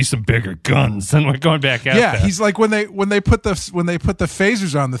 give me some bigger guns. And we're going back out there. He's like, when they put the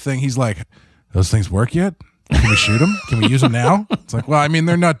phasers on the thing, he's like, those things work yet? Can we shoot them? Can we use them now? It's like, well, I mean,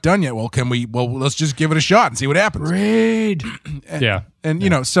 they're not done yet. Well, can we? Well, let's just give it a shot and see what happens. Raid. And you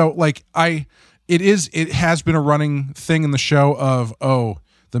know, so like it has been a running thing in the show of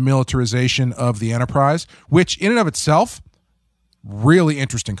the militarization of the Enterprise, which in and of itself, really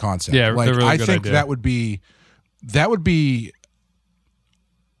interesting concept. Yeah, like really I good think idea. that would be.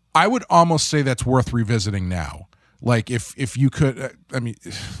 I would almost say that's worth revisiting now. Like if you could, I mean.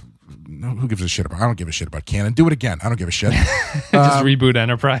 Who gives a shit about? I don't give a shit about canon. Do it again. I don't give a shit. Just reboot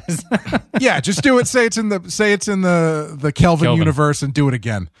Enterprise. Yeah, just do it. Say it's in the Kelvin universe and do it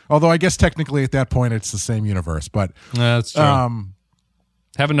again. Although I guess technically at that point it's the same universe. But that's true.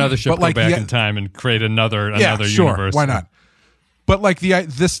 Have another ship go back in time and create another universe. Why not? But like the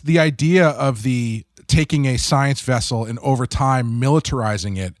idea of the taking a science vessel and over time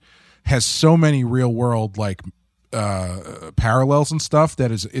militarizing it has so many real world like parallels and stuff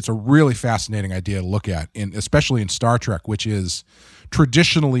that it's a really fascinating idea to look at, especially in Star Trek, which is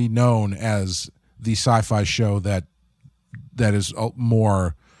traditionally known as the sci-fi show that is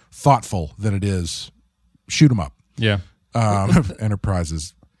more thoughtful than it is shoot 'em up. Yeah. Enterprise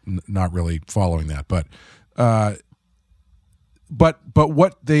is not really following that, but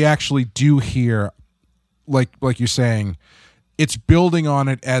what they actually do here, like you're saying, it's building on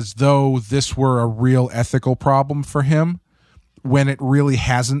it as though this were a real ethical problem for him when it really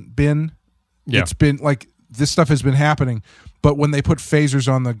hasn't been. Yeah. It's been like this stuff has been happening, but when they put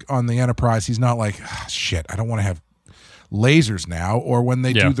phasers on the Enterprise, he's not like, shit, I don't want to have lasers now. Or when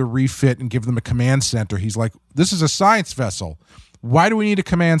they do the refit and give them a command center, he's like, this is a science vessel. Why do we need a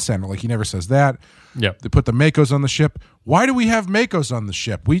command center? Like he never says that. Yep. They put the Makos on the ship. Why do we have Makos on the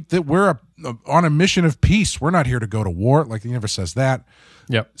ship? We're on a mission of peace. We're not here to go to war. Like he never says that.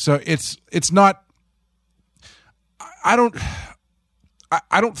 Yep. So it's not. I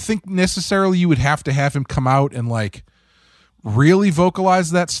don't think necessarily you would have to have him come out and like really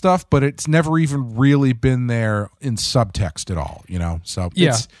vocalize that stuff, but it's never even really been there in subtext at all. You know. So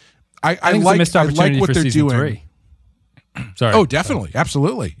yeah, I like what they're doing. 3. Sorry. Oh, definitely.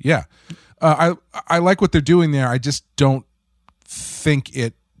 Absolutely. Yeah. I like what they're doing there. I just don't think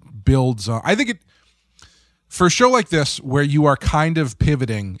it builds on. I think it, for a show like this, where you are kind of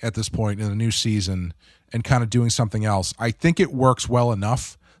pivoting at this point in the new season and kind of doing something else, I think it works well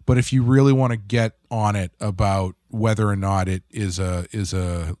enough. But if you really want to get on it about whether or not it is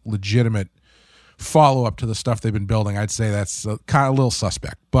a legitimate follow-up to the stuff they've been building, I'd say that's kind of a little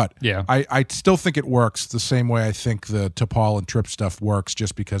suspect. But yeah, I still think it works the same way I think the T'Pol and Trip stuff works,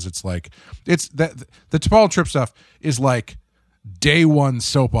 just because it's like it's that the T'Pol and Trip stuff is like day one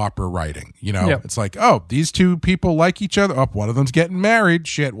soap opera writing. You know, It's like, oh, these two people like each other. Oh, one of them's getting married.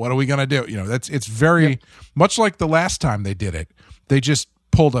 Shit, what are we gonna do? You know, it's very much like the last time they did it. They just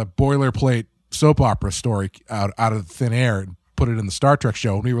pulled a boilerplate soap opera story out of thin air and put it in the Star Trek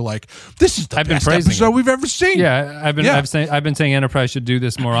show, and we were like, "This is the best episode we've ever seen." Yeah, I've been saying Enterprise should do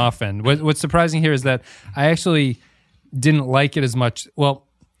this more often. What's surprising here is that I actually didn't like it as much. Well,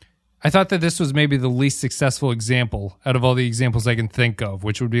 I thought that this was maybe the least successful example out of all the examples I can think of,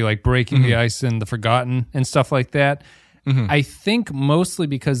 which would be like Breaking the Ice and The Forgotten and stuff like that. I think mostly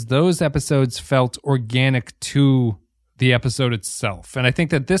because those episodes felt organic to the episode itself. And I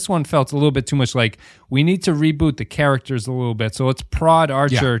think that this one felt a little bit too much like we need to reboot the characters a little bit. So let's prod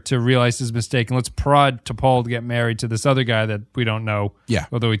Archer to realize his mistake, and let's prod T'Pol to get married to this other guy that we don't know. Yeah.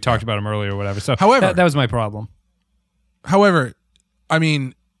 Although we talked about him earlier or whatever. So however, that was my problem. However, I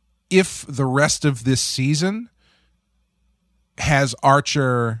mean, if the rest of this season has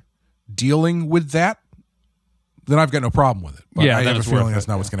Archer dealing with that, then I've got no problem with it. But I have a feeling that's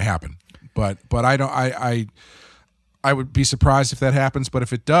not what's going to happen. But I don't I would be surprised if that happens, but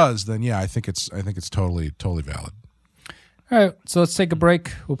if it does, then yeah, I think it's totally valid. All right, so let's take a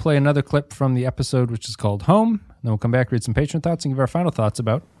break. We'll play another clip from the episode, which is called Home. Then we'll come back, read some patron thoughts, and give our final thoughts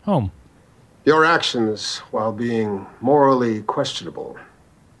about Home. Your actions, while being morally questionable,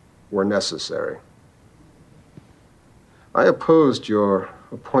 were necessary. I opposed your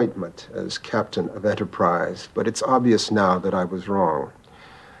appointment as captain of Enterprise, but it's obvious now that I was wrong.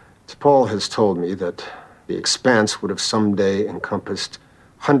 T'Pol has told me that the Expanse would have someday encompassed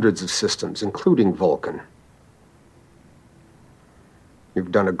hundreds of systems, including Vulcan.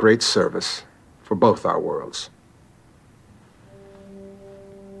 You've done a great service for both our worlds.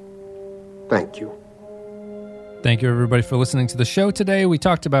 Thank you. Thank you, everybody, for listening to the show today. We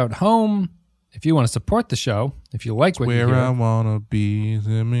talked about Home. If you want to support the show, if you like what you hear, where I want to be,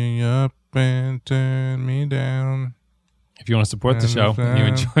 set me up and turn me down. If you want to support the show,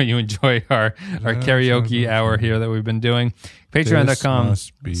 and you enjoy our karaoke hour here that we've been doing,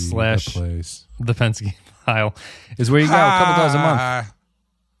 patreon.com/the Penske File is where you go a couple times a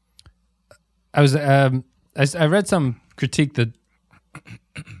month. I read some critique that.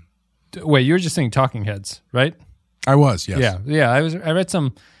 Wait, you were just saying Talking Heads, right? I was, yes. Yeah. I read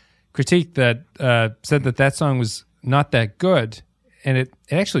some critique that said that song was not that good. And it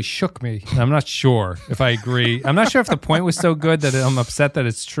actually shook me. I'm not sure if I agree. I'm not sure if the point was so good that I'm upset that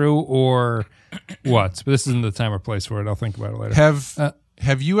it's true or what. But this isn't the time or place for it. I'll think about it later.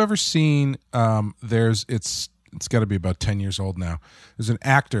 Have you ever seen? It's got to be about 10 years old now. There's an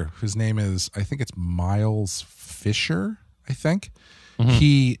actor. His name is, I think it's Miles Fisher. I think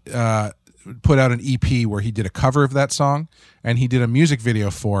he put out an EP where he did a cover of that song, and he did a music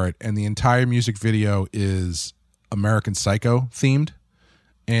video for it. And the entire music video is American Psycho themed,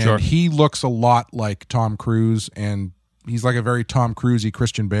 and he looks a lot like Tom Cruise, and he's like a very Tom Cruise-y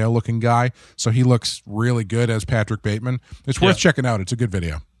Christian Bale looking guy, so he looks really good as Patrick Bateman. It's worth checking out. It's a good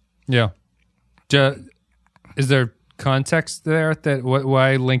video. Yeah. Is there context there that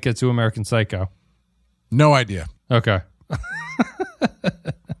why link it to American Psycho? No idea. Okay.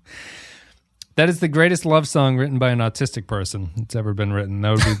 That is the greatest love song written by an autistic person that's ever been written.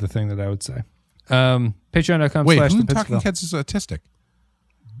 That would be the thing that I would say. Patreon.com/. Wait, who in Talking Heads is autistic?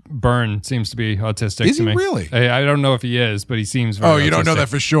 Burn seems to be autistic. Is to he me. Really? I don't know if he is, but he seems very autistic. You don't know that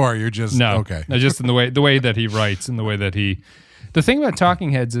for sure. You're just okay. Just in the way that he writes and the way that he. The thing about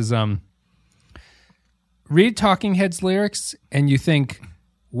Talking Heads is, read Talking Heads lyrics and you think,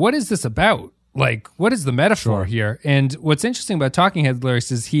 what is this about? Like, what is the metaphor here? And what's interesting about Talking Heads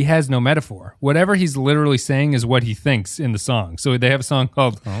lyrics is he has no metaphor. Whatever he's literally saying is what he thinks in the song. So they have a song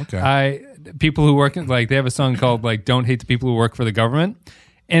called people who work they have a song called like Don't Hate the People Who Work for the Government.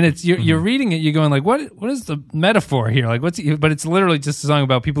 And it's you're reading it, you're going like, what is the metaphor here? Like but it's literally just a song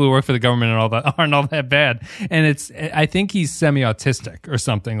about people who work for the government and all that aren't all that bad. And I think he's semi-autistic or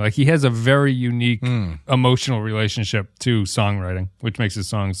something. Like he has a very unique emotional relationship to songwriting, which makes his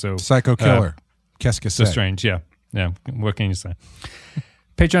song so Psycho Killer. Qu'est-ce que so c'est? Strange. Yeah. What can you say?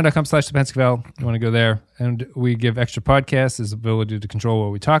 Patreon.com/thepenskeval. You want to go there, and we give extra podcasts as the ability to control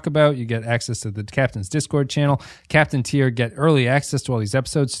what we talk about. You get access to the Captain's Discord channel. Captain tier get early access to all these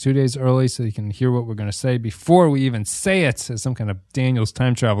episodes 2 days early, so you can hear what we're going to say before we even say it. It's some kind of Daniel's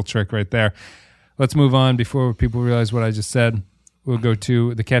time travel trick right there. Let's move on before people realize what I just said. We'll go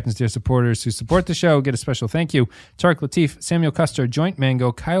to the Captain's Tier supporters who support the show. Get a special thank you. Tarek Latif, Samuel Custer, Joint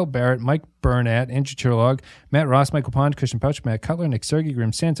Mango, Kyle Barrett, Mike Burnett, Andrew Chirlog, Matt Ross, Michael Pond, Christian Pouch, Matt Cutler, Nick Sergey,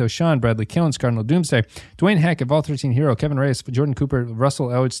 Grim Santos, Sean, Bradley Killens, Cardinal Doomsday, Dwayne Hackett, Vol 13 Hero, Kevin Reyes, Jordan Cooper,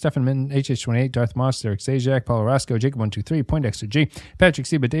 Russell Elwood, Stefan Minton, HH28, Darth Moss, Derek Zajac, Paulo Roscoe, Jacob123, Poindexter G, Patrick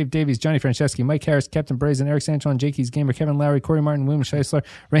Seba, Dave Davies, Johnny Franceschi, Mike Harris, Captain Brazen, Eric Sanchon, Jakey's Gamer, Kevin Lowry, Corey Martin, William Scheisler,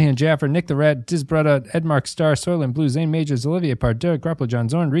 Rayhan Jaffer, Nick the Rat, Diz Brutta, Edmark Star, Soylent Blue, Zane Majors, Olivier Part, Derek Grappler, John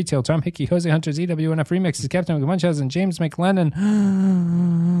Zorn, Retail, Tom Hickey, Jose Hunters, EWNF Remixes, Captain Munchausen, James McLennan,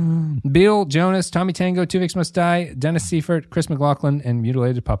 Bill Jonas, Tommy Tango, Tuvix Must Die, Dennis Seifert, Chris McLaughlin, and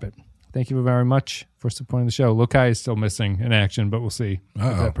Mutilated Puppet. Thank you very much for supporting the show. Lokai is still missing in action, but we'll see if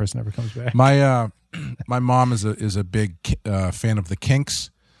that person ever comes back. My mom is a big fan of the Kinks.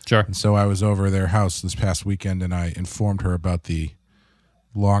 Sure. And so I was over their house this past weekend, and I informed her about the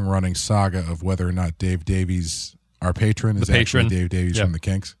long-running saga of whether or not Dave Davies, our patron, is actually Dave Davies from the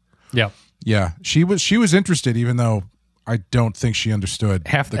Kinks. Yeah. Yeah. She was interested, even though I don't think she understood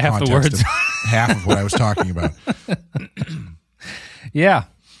half the words. of half of what I was talking about. Yeah.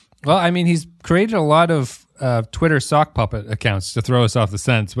 Well, I mean, he's created a lot of Twitter sock puppet accounts to throw us off the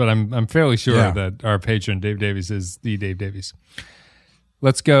scent, but I'm fairly sure that our patron, Dave Davies, is the Dave Davies.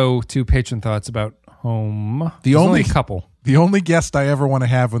 Let's go to patron thoughts about home. There's only a couple. The only guest I ever want to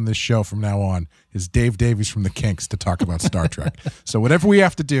have on this show from now on is Dave Davies from the Kinks to talk about Star Trek. So whatever we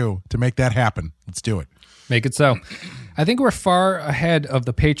have to do to make that happen, let's do it. Make it so. I think we're far ahead of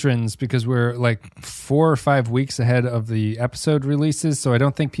the patrons because we're like 4 or 5 weeks ahead of the episode releases. So I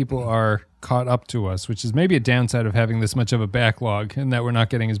don't think people are caught up to us, which is maybe a downside of having this much of a backlog and that we're not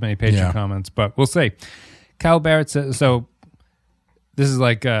getting as many patron comments. But we'll see. Kyle Barrett says, so this is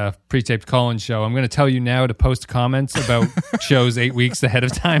like a pre-taped call-in show. I'm going to tell you now to post comments about shows 8 weeks ahead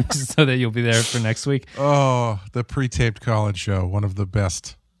of time so that you'll be there for next week. Oh, the pre-taped call-in show. One of the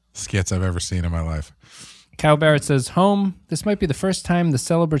best skits I've ever seen in my life. Kyle Barrett says, home, this might be the first time the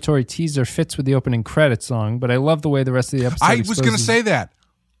celebratory teaser fits with the opening credit song, but I love the way the rest of the episode I was going to say that.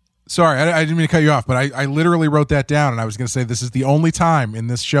 Sorry, I didn't mean to cut you off, but I literally wrote that down, and I was going to say this is the only time in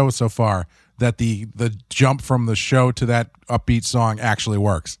this show so far that the jump from the show to that upbeat song actually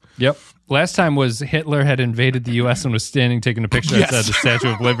works. Yep. Last time was Hitler had invaded the U.S. and was standing taking a picture outside the Statue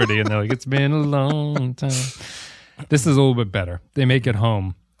of Liberty, and they're like, it's been a long time. This is a little bit better. They make it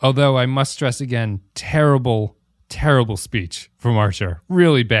home. Although I must stress again, terrible speech from Archer.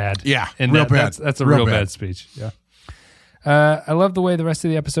 Really bad. Yeah, and real bad. That's a real bad speech. Yeah. I love the way the rest of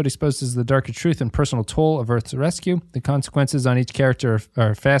the episode exposes the darker truth and personal toll of Earth's rescue. The consequences on each character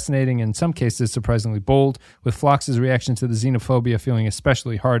are fascinating and in some cases surprisingly bold, with Phlox's reaction to the xenophobia feeling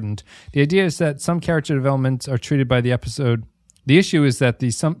especially hardened. The idea is that some character developments are treated by the episode... The issue is that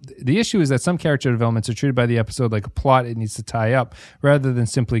some character developments are treated by the episode like a plot it needs to tie up, rather than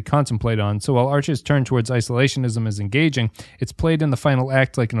simply contemplate on. So while Archer's turn towards isolationism is engaging, it's played in the final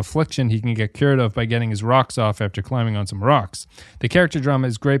act like an affliction he can get cured of by getting his rocks off after climbing on some rocks. The character drama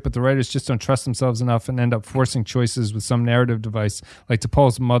is great, but the writers just don't trust themselves enough and end up forcing choices with some narrative device, like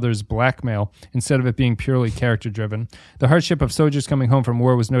T'Pol's mother's blackmail, instead of it being purely character-driven. The hardship of soldiers coming home from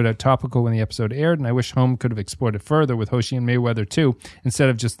war was no doubt topical when the episode aired, and I wish Home could have explored it further with Hoshi and Mayweather too, instead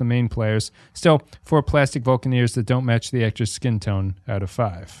of just the main players. Still, 4 plastic Vulcaneers that don't match the actor's skin tone out of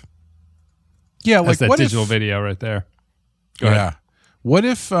 5. Yeah, like that's that what digital if, video right there. Go ahead. What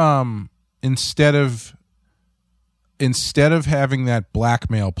if instead of having that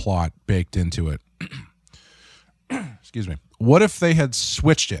blackmail plot baked into it, excuse me, what if they had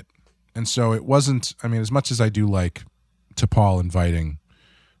switched it? And so it wasn't, I mean, as much as I do like T'Pol inviting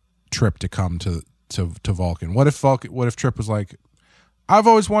Trip to come to Vulcan. What if Trip was like, I've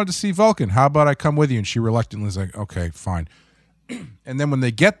always wanted to see Vulcan. How about I come with you? And she reluctantly is like, okay, fine. And then when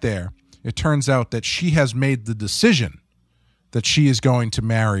they get there, it turns out that she has made the decision that she is going to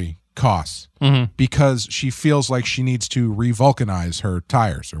marry Kos because she feels like she needs to re-vulcanize her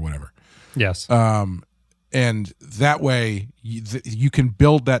tires or whatever. Yes. And that way you can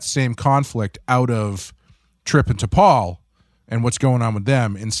build that same conflict out of Trip and T'Pol and what's going on with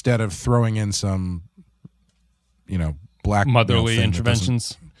them, instead of throwing in some, black motherly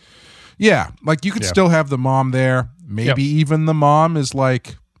interventions. Yeah, like you could still have the mom there. Maybe even the mom is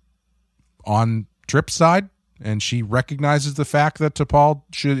like on Trip's side, and she recognizes the fact that T'Pol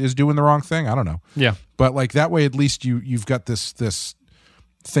is doing the wrong thing. I don't know. Yeah, but like that way, at least you've got this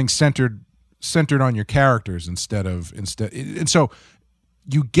thing centered on your characters instead, and so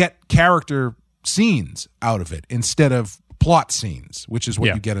you get character scenes out of it instead of plot scenes, which is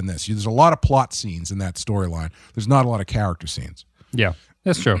what you get in this. There's a lot of plot scenes in that storyline. There's not a lot of character scenes. Yeah,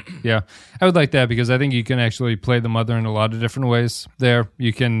 that's true. Yeah, I would like that because I think you can actually play the mother in a lot of different ways. There,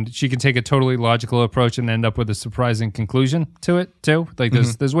 she can take a totally logical approach and end up with a surprising conclusion to it too. Like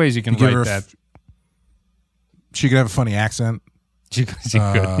there's ways you can write that. She could have a funny accent. She could.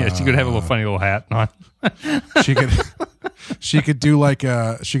 Yeah, she could have a little funny little hat on. She could do like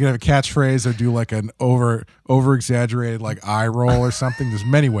she could have a catchphrase or do like an over exaggerated like eye roll or something. There's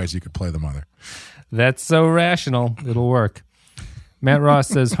many ways you could play the mother. That's so rational. It'll work. Matt Ross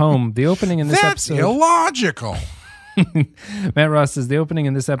says, Home, the opening in this episode... That's illogical. Matt Ross says, the opening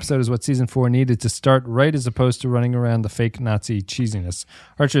in this episode is what season 4 needed to start right, as opposed to running around the fake Nazi cheesiness.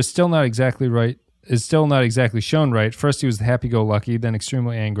 Archer is still not exactly shown right. First he was happy-go-lucky, then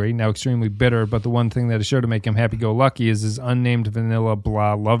extremely angry, now extremely bitter, but the one thing that is sure to make him happy-go-lucky is his unnamed vanilla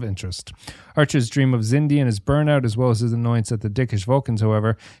blah love interest. Archer's dream of Xindi and his burnout, as well as his annoyance at the dickish Vulcans,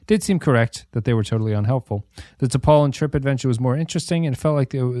 however, did seem correct that they were totally unhelpful. The T'Pol and Trip adventure was more interesting and felt like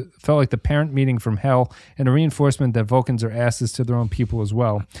the parent meeting from hell and a reinforcement that Vulcans are asses to their own people as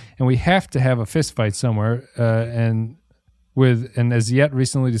well. And we have to have a fist fight somewhere, and with an as yet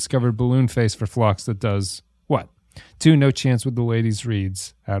recently discovered balloon face for Phlox that does what? 2 no chance with the ladies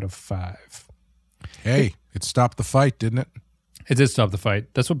reads out of 5. Hey, it stopped the fight, didn't it? It did stop the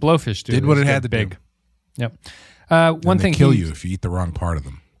fight. That's what blowfish do. Did what it had to do. Yep. One thing, kill you if you eat the wrong part of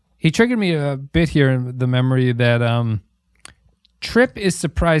them. He triggered me a bit here in the memory that Trip is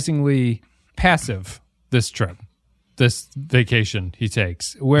surprisingly passive this trip, this vacation he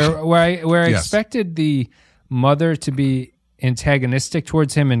takes. Where I expected the mother to be antagonistic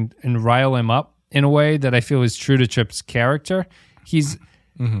towards him and rile him up in a way that I feel is true to Trip's character.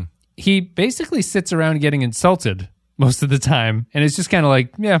 He basically sits around getting insulted most of the time, and it's just kind of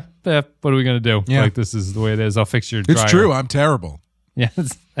like, what are we going to do? Yeah. Like, this is the way it is. I'll fix your dryer. It's true. I'm terrible. Yeah,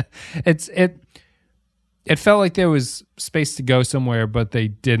 it felt like there was space to go somewhere, but they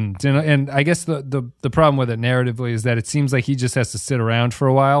didn't. And I guess the problem with it narratively is that it seems like he just has to sit around for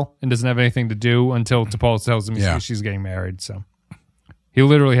a while and doesn't have anything to do until T'Pol tells him she's getting married. So he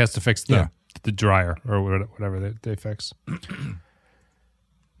literally has to fix the dryer or whatever they fix.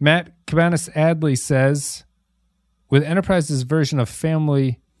 Matt Cabanas Adley says, with Enterprise's version of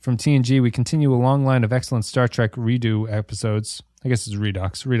Family from TNG, we continue a long line of excellent Star Trek redo episodes. I guess it's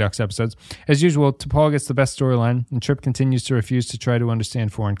Redux episodes. As usual, T'Pol gets the best storyline, and Trip continues to refuse to try to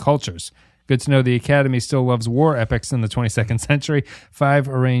understand foreign cultures. Good to know the Academy still loves war epics in the 22nd century. 5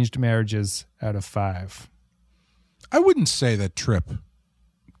 arranged marriages out of 5. I wouldn't say that Trip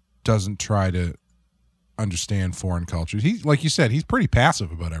doesn't try to understand foreign cultures. He, like you said, he's pretty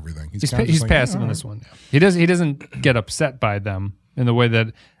passive about everything. He's passive in this one. He doesn't get upset by them in the way that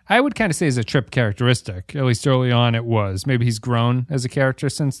I would kind of say is a Trip characteristic. At least early on, it was. Maybe he's grown as a character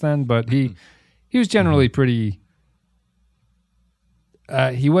since then, but he was generally pretty.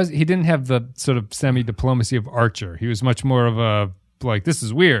 He didn't have the sort of semi-diplomacy of Archer. He was much more of a like, this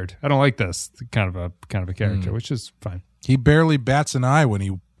is weird, I don't like this kind of a character, which is fine. He barely bats an eye when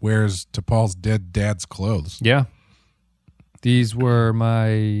he wears T'Pol's dead dad's clothes. Yeah. These were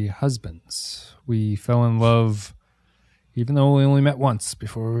my husbands. We fell in love, even though we only met once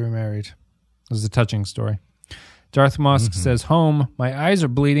before we were married. It was a touching story. Darth Mosk says, home, my eyes are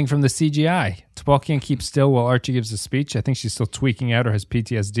bleeding from the CGI. T'Pol can't keep still while Archie gives a speech. I think she's still tweaking out or has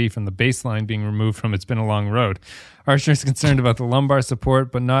PTSD from the baseline being removed from It's Been a Long Road. Archer is concerned about the lumbar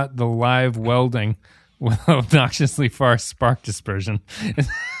support, but not the live welding with obnoxiously far spark dispersion.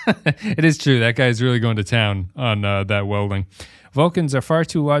 It is true. That guy is really going to town on that welding. Vulcans are far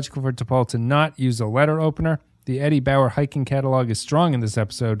too logical for T'Pol to not use a letter opener. The Eddie Bauer hiking catalog is strong in this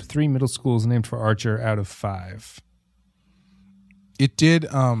episode. 3 middle schools named for Archer out of 5. It did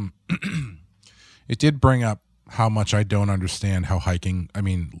it did bring up how much I don't understand how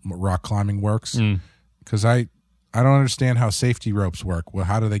rock climbing works. Because I don't understand how safety ropes work. Well,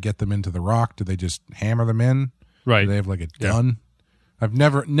 how do they get them into the rock? Do they just hammer them in? Right. Do they have like a gun? Yeah. I've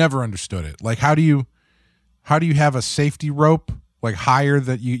never understood it. Like how do you have a safety rope like higher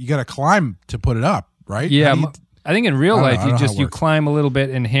that you got to climb to put it up? Right? Yeah, I think in real life you climb a little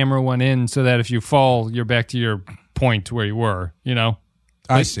bit and hammer one in so that if you fall, you're back to your point where you were. You know,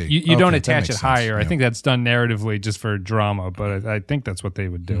 I see. You don't attach it higher. Yeah. I think that's done narratively just for drama, but I think that's what they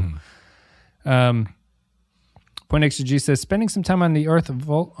would do. Point XG says spending some time on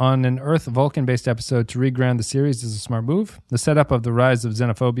an Earth Vulcan based episode to reground the series is a smart move. The setup of the rise of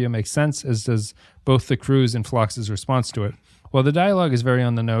xenophobia makes sense, as does both the crew's and Phlox's response to it. While the dialogue is very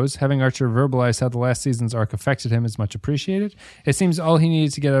on the nose, having Archer verbalize how the last season's arc affected him is much appreciated. It seems all he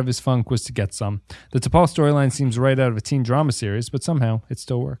needed to get out of his funk was to get some. The T'Pol storyline seems right out of a teen drama series, but somehow it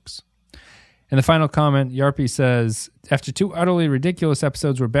still works. In the final comment, Yarpy says, after 2 utterly ridiculous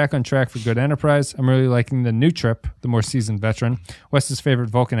episodes, we're back on track for good Enterprise. I'm really liking the new Trip, the more seasoned veteran. Wes's favorite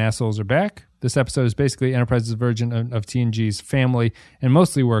Vulcan assholes are back. This episode is basically Enterprise's version of TNG's family and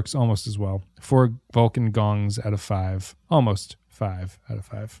mostly works almost as well. 4 Vulcan gongs out of 5. Almost 5 out of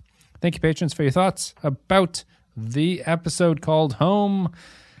 5. Thank you, patrons, for your thoughts about the episode called Home.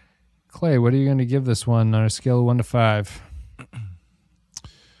 Clay, what are you going to give this one on a scale of 1 to 5?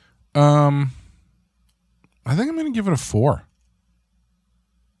 I think I'm going to give it a 4.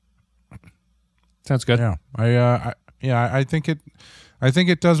 Sounds good. Yeah, I think it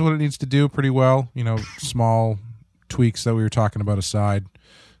does what it needs to do pretty well. You know, small tweaks that we were talking about aside.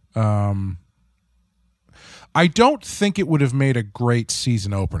 I don't think it would have made a great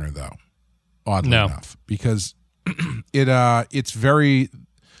season opener, though. Oddly enough, because it's very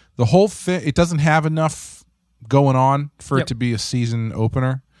the whole thing. It doesn't have enough going on for it to be a season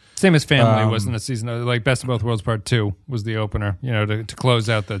opener. Same as Family wasn't a season, like Best of Both Worlds Part 2 was the opener, you know, to close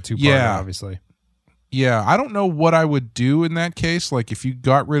out the 2-parter, obviously. Yeah, I don't know what I would do in that case. Like, if you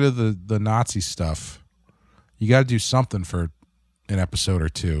got rid of the Nazi stuff, you got to do something for an episode or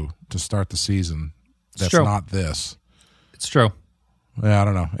 2 to start the season. That's not this. It's true. Yeah, I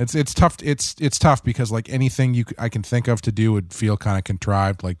don't know. It's tough. It's tough because like anything I can think of to do would feel kind of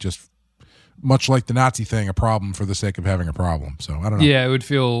contrived, like just much like the Nazi thing, a problem for the sake of having a problem. So I don't know. Yeah, it would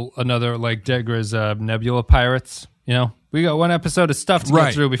feel another like Degra's Nebula Pirates. You know, we got one episode of stuff to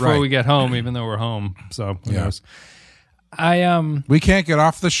get through before we get home, even though we're home. So who knows? We can't get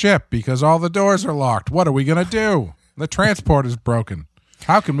off the ship because all the doors are locked. What are we gonna do? The transport is broken.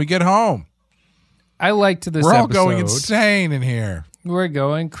 How can we get home? I liked this episode. We're all going insane in here. We're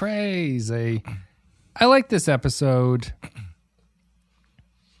going crazy. I like this episode.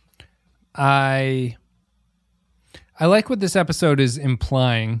 I like what this episode is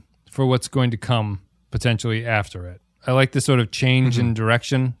implying for what's going to come potentially after it. I like the sort of change in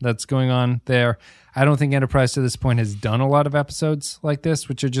direction that's going on there. I don't think Enterprise to this point has done a lot of episodes like this,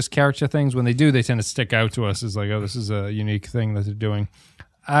 which are just character things. When they do, they tend to stick out to us as like, oh, this is a unique thing that they're doing.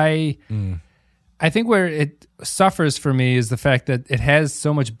 I think where it suffers for me is the fact that it has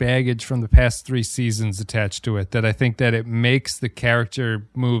so much baggage from the past 3 seasons attached to it that I think that it makes the character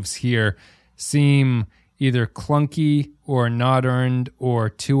moves here seem either clunky or not earned or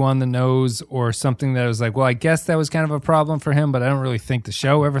too on the nose or something that was like, well, I guess that was kind of a problem for him, but I don't really think the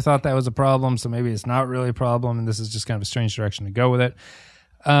show ever thought that was a problem, so maybe it's not really a problem, and this is just kind of a strange direction to go with it.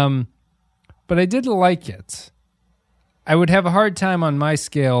 But I did like it. I would have a hard time on my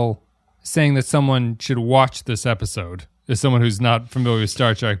scale saying that someone should watch this episode. As someone who's not familiar with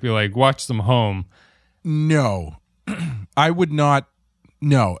Star Trek, be like, watch them home. No, I would not.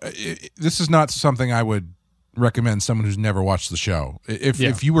 No, this is not something I would recommend someone who's never watched the show.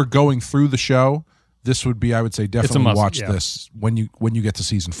 If you were going through the show, this would be, I would say, definitely watch this when you get to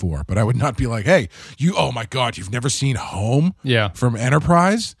season 4. But I would not be like, hey, oh my God, you've never seen Home from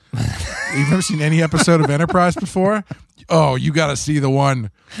Enterprise? You've never seen any episode of Enterprise before? Oh, you got to see the one.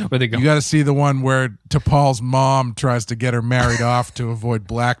 Where they go. You got to see the one where T'Pol's mom tries to get her married off to avoid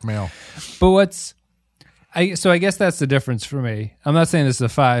blackmail. But I guess that's the difference for me. I'm not saying this is a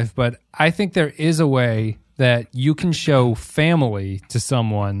 5, but I think there is a way that you can show family to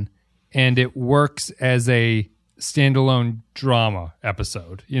someone and it works as a standalone drama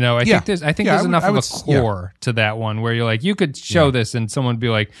episode. You know, I think there's enough of a core to that one where you're like, you could show this and someone would be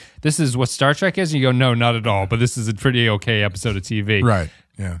like, this is what Star Trek is, and you go, no, not at all, but this is a pretty okay episode of TV. Right.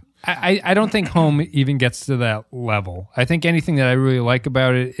 Yeah. I don't think Home even gets to that level. I think anything that I really like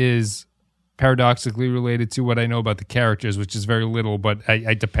about it is paradoxically related to what I know about the characters, which is very little, but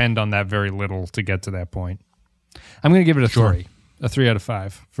I depend on that very little to get to that point. I'm going to give it a 3. A 3 out of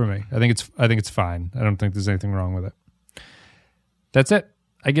 5 for me. I think it's fine. I don't think there's anything wrong with it. That's it.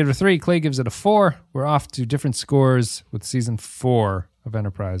 I give it a 3. Clay gives it a 4. We're off to different scores with season 4 of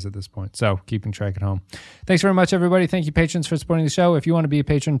Enterprise at this point. So keeping track at home. Thanks very much, everybody. Thank you, patrons, for supporting the show. If you want to be a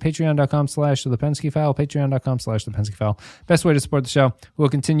patron, patreon.com/The Pensky File, patreon.com/The Pensky File. Best way to support the show. We'll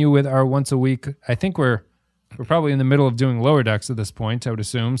continue with our once a week. I think we're probably in the middle of doing Lower Decks at this point, I would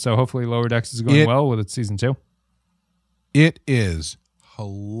assume. So hopefully Lower Decks is going well with its season 2. It is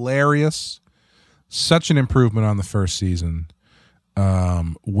hilarious. Such an improvement on the first season.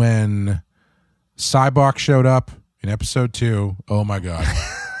 When Cybok showed up in episode 2, oh my God.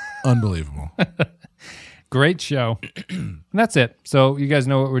 Unbelievable. Great show. And that's it. So you guys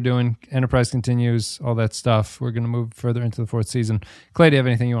know what we're doing. Enterprise continues, all that stuff. We're going to move further into the 4th season. Clay, do you have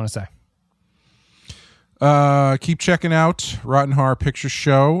anything you want to say? Keep checking out Rotten Horror Picture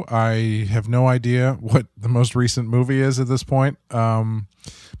Show. I have no idea what the most recent movie is at this point. But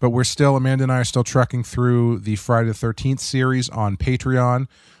Amanda and I are still trekking through the Friday the 13th series on Patreon.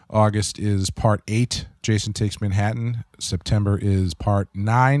 August is part 8, Jason Takes Manhattan. September is part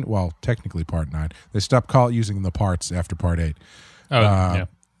 9. Well, technically part 9. They stopped using the parts after part 8.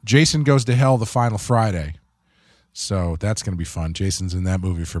 Jason Goes to Hell the final Friday. So that's going to be fun. Jason's in that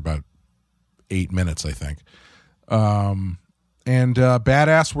movie for about 8 minutes, I think. And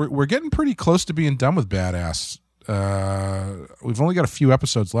Badass, we're getting pretty close to being done with Badass. We've only got a few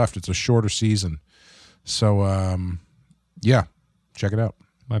episodes left. It's a shorter season. So, check it out.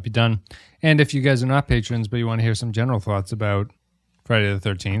 Might be done. And if you guys are not patrons, but you want to hear some general thoughts about Friday the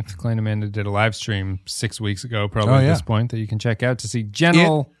 13th, Clay and Amanda did a live stream 6 weeks ago, probably at this point, that you can check out to see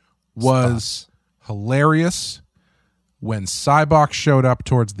general was hilarious. When Cybok showed up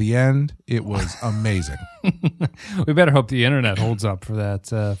towards the end, it was amazing. We better hope the internet holds up for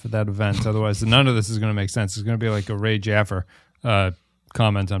that event. Otherwise, none of this is going to make sense. It's going to be like a Ray Jaffer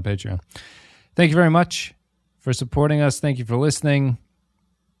comment on Patreon. Thank you very much for supporting us. Thank you for listening.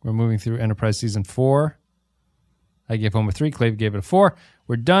 We're moving through Enterprise Season 4. I gave Home a 3. Clay gave it a 4.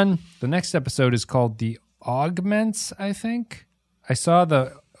 We're done. The next episode is called The Augments, I think. I saw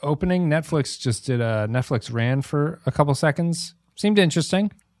the opening. Netflix just did Netflix ran for a couple seconds. Seemed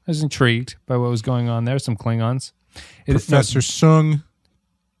interesting. I was intrigued by what was going on there. Some Klingons. Professor Sung.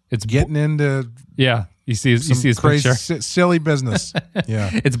 It's getting into You see his crazy, picture. Silly business.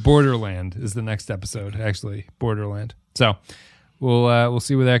 Yeah, it's Borderland is the next episode. Actually, Borderland. So we'll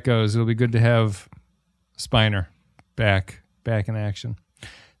see where that goes. It'll be good to have Spiner back in action.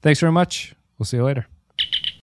 Thanks very much. We'll see you later.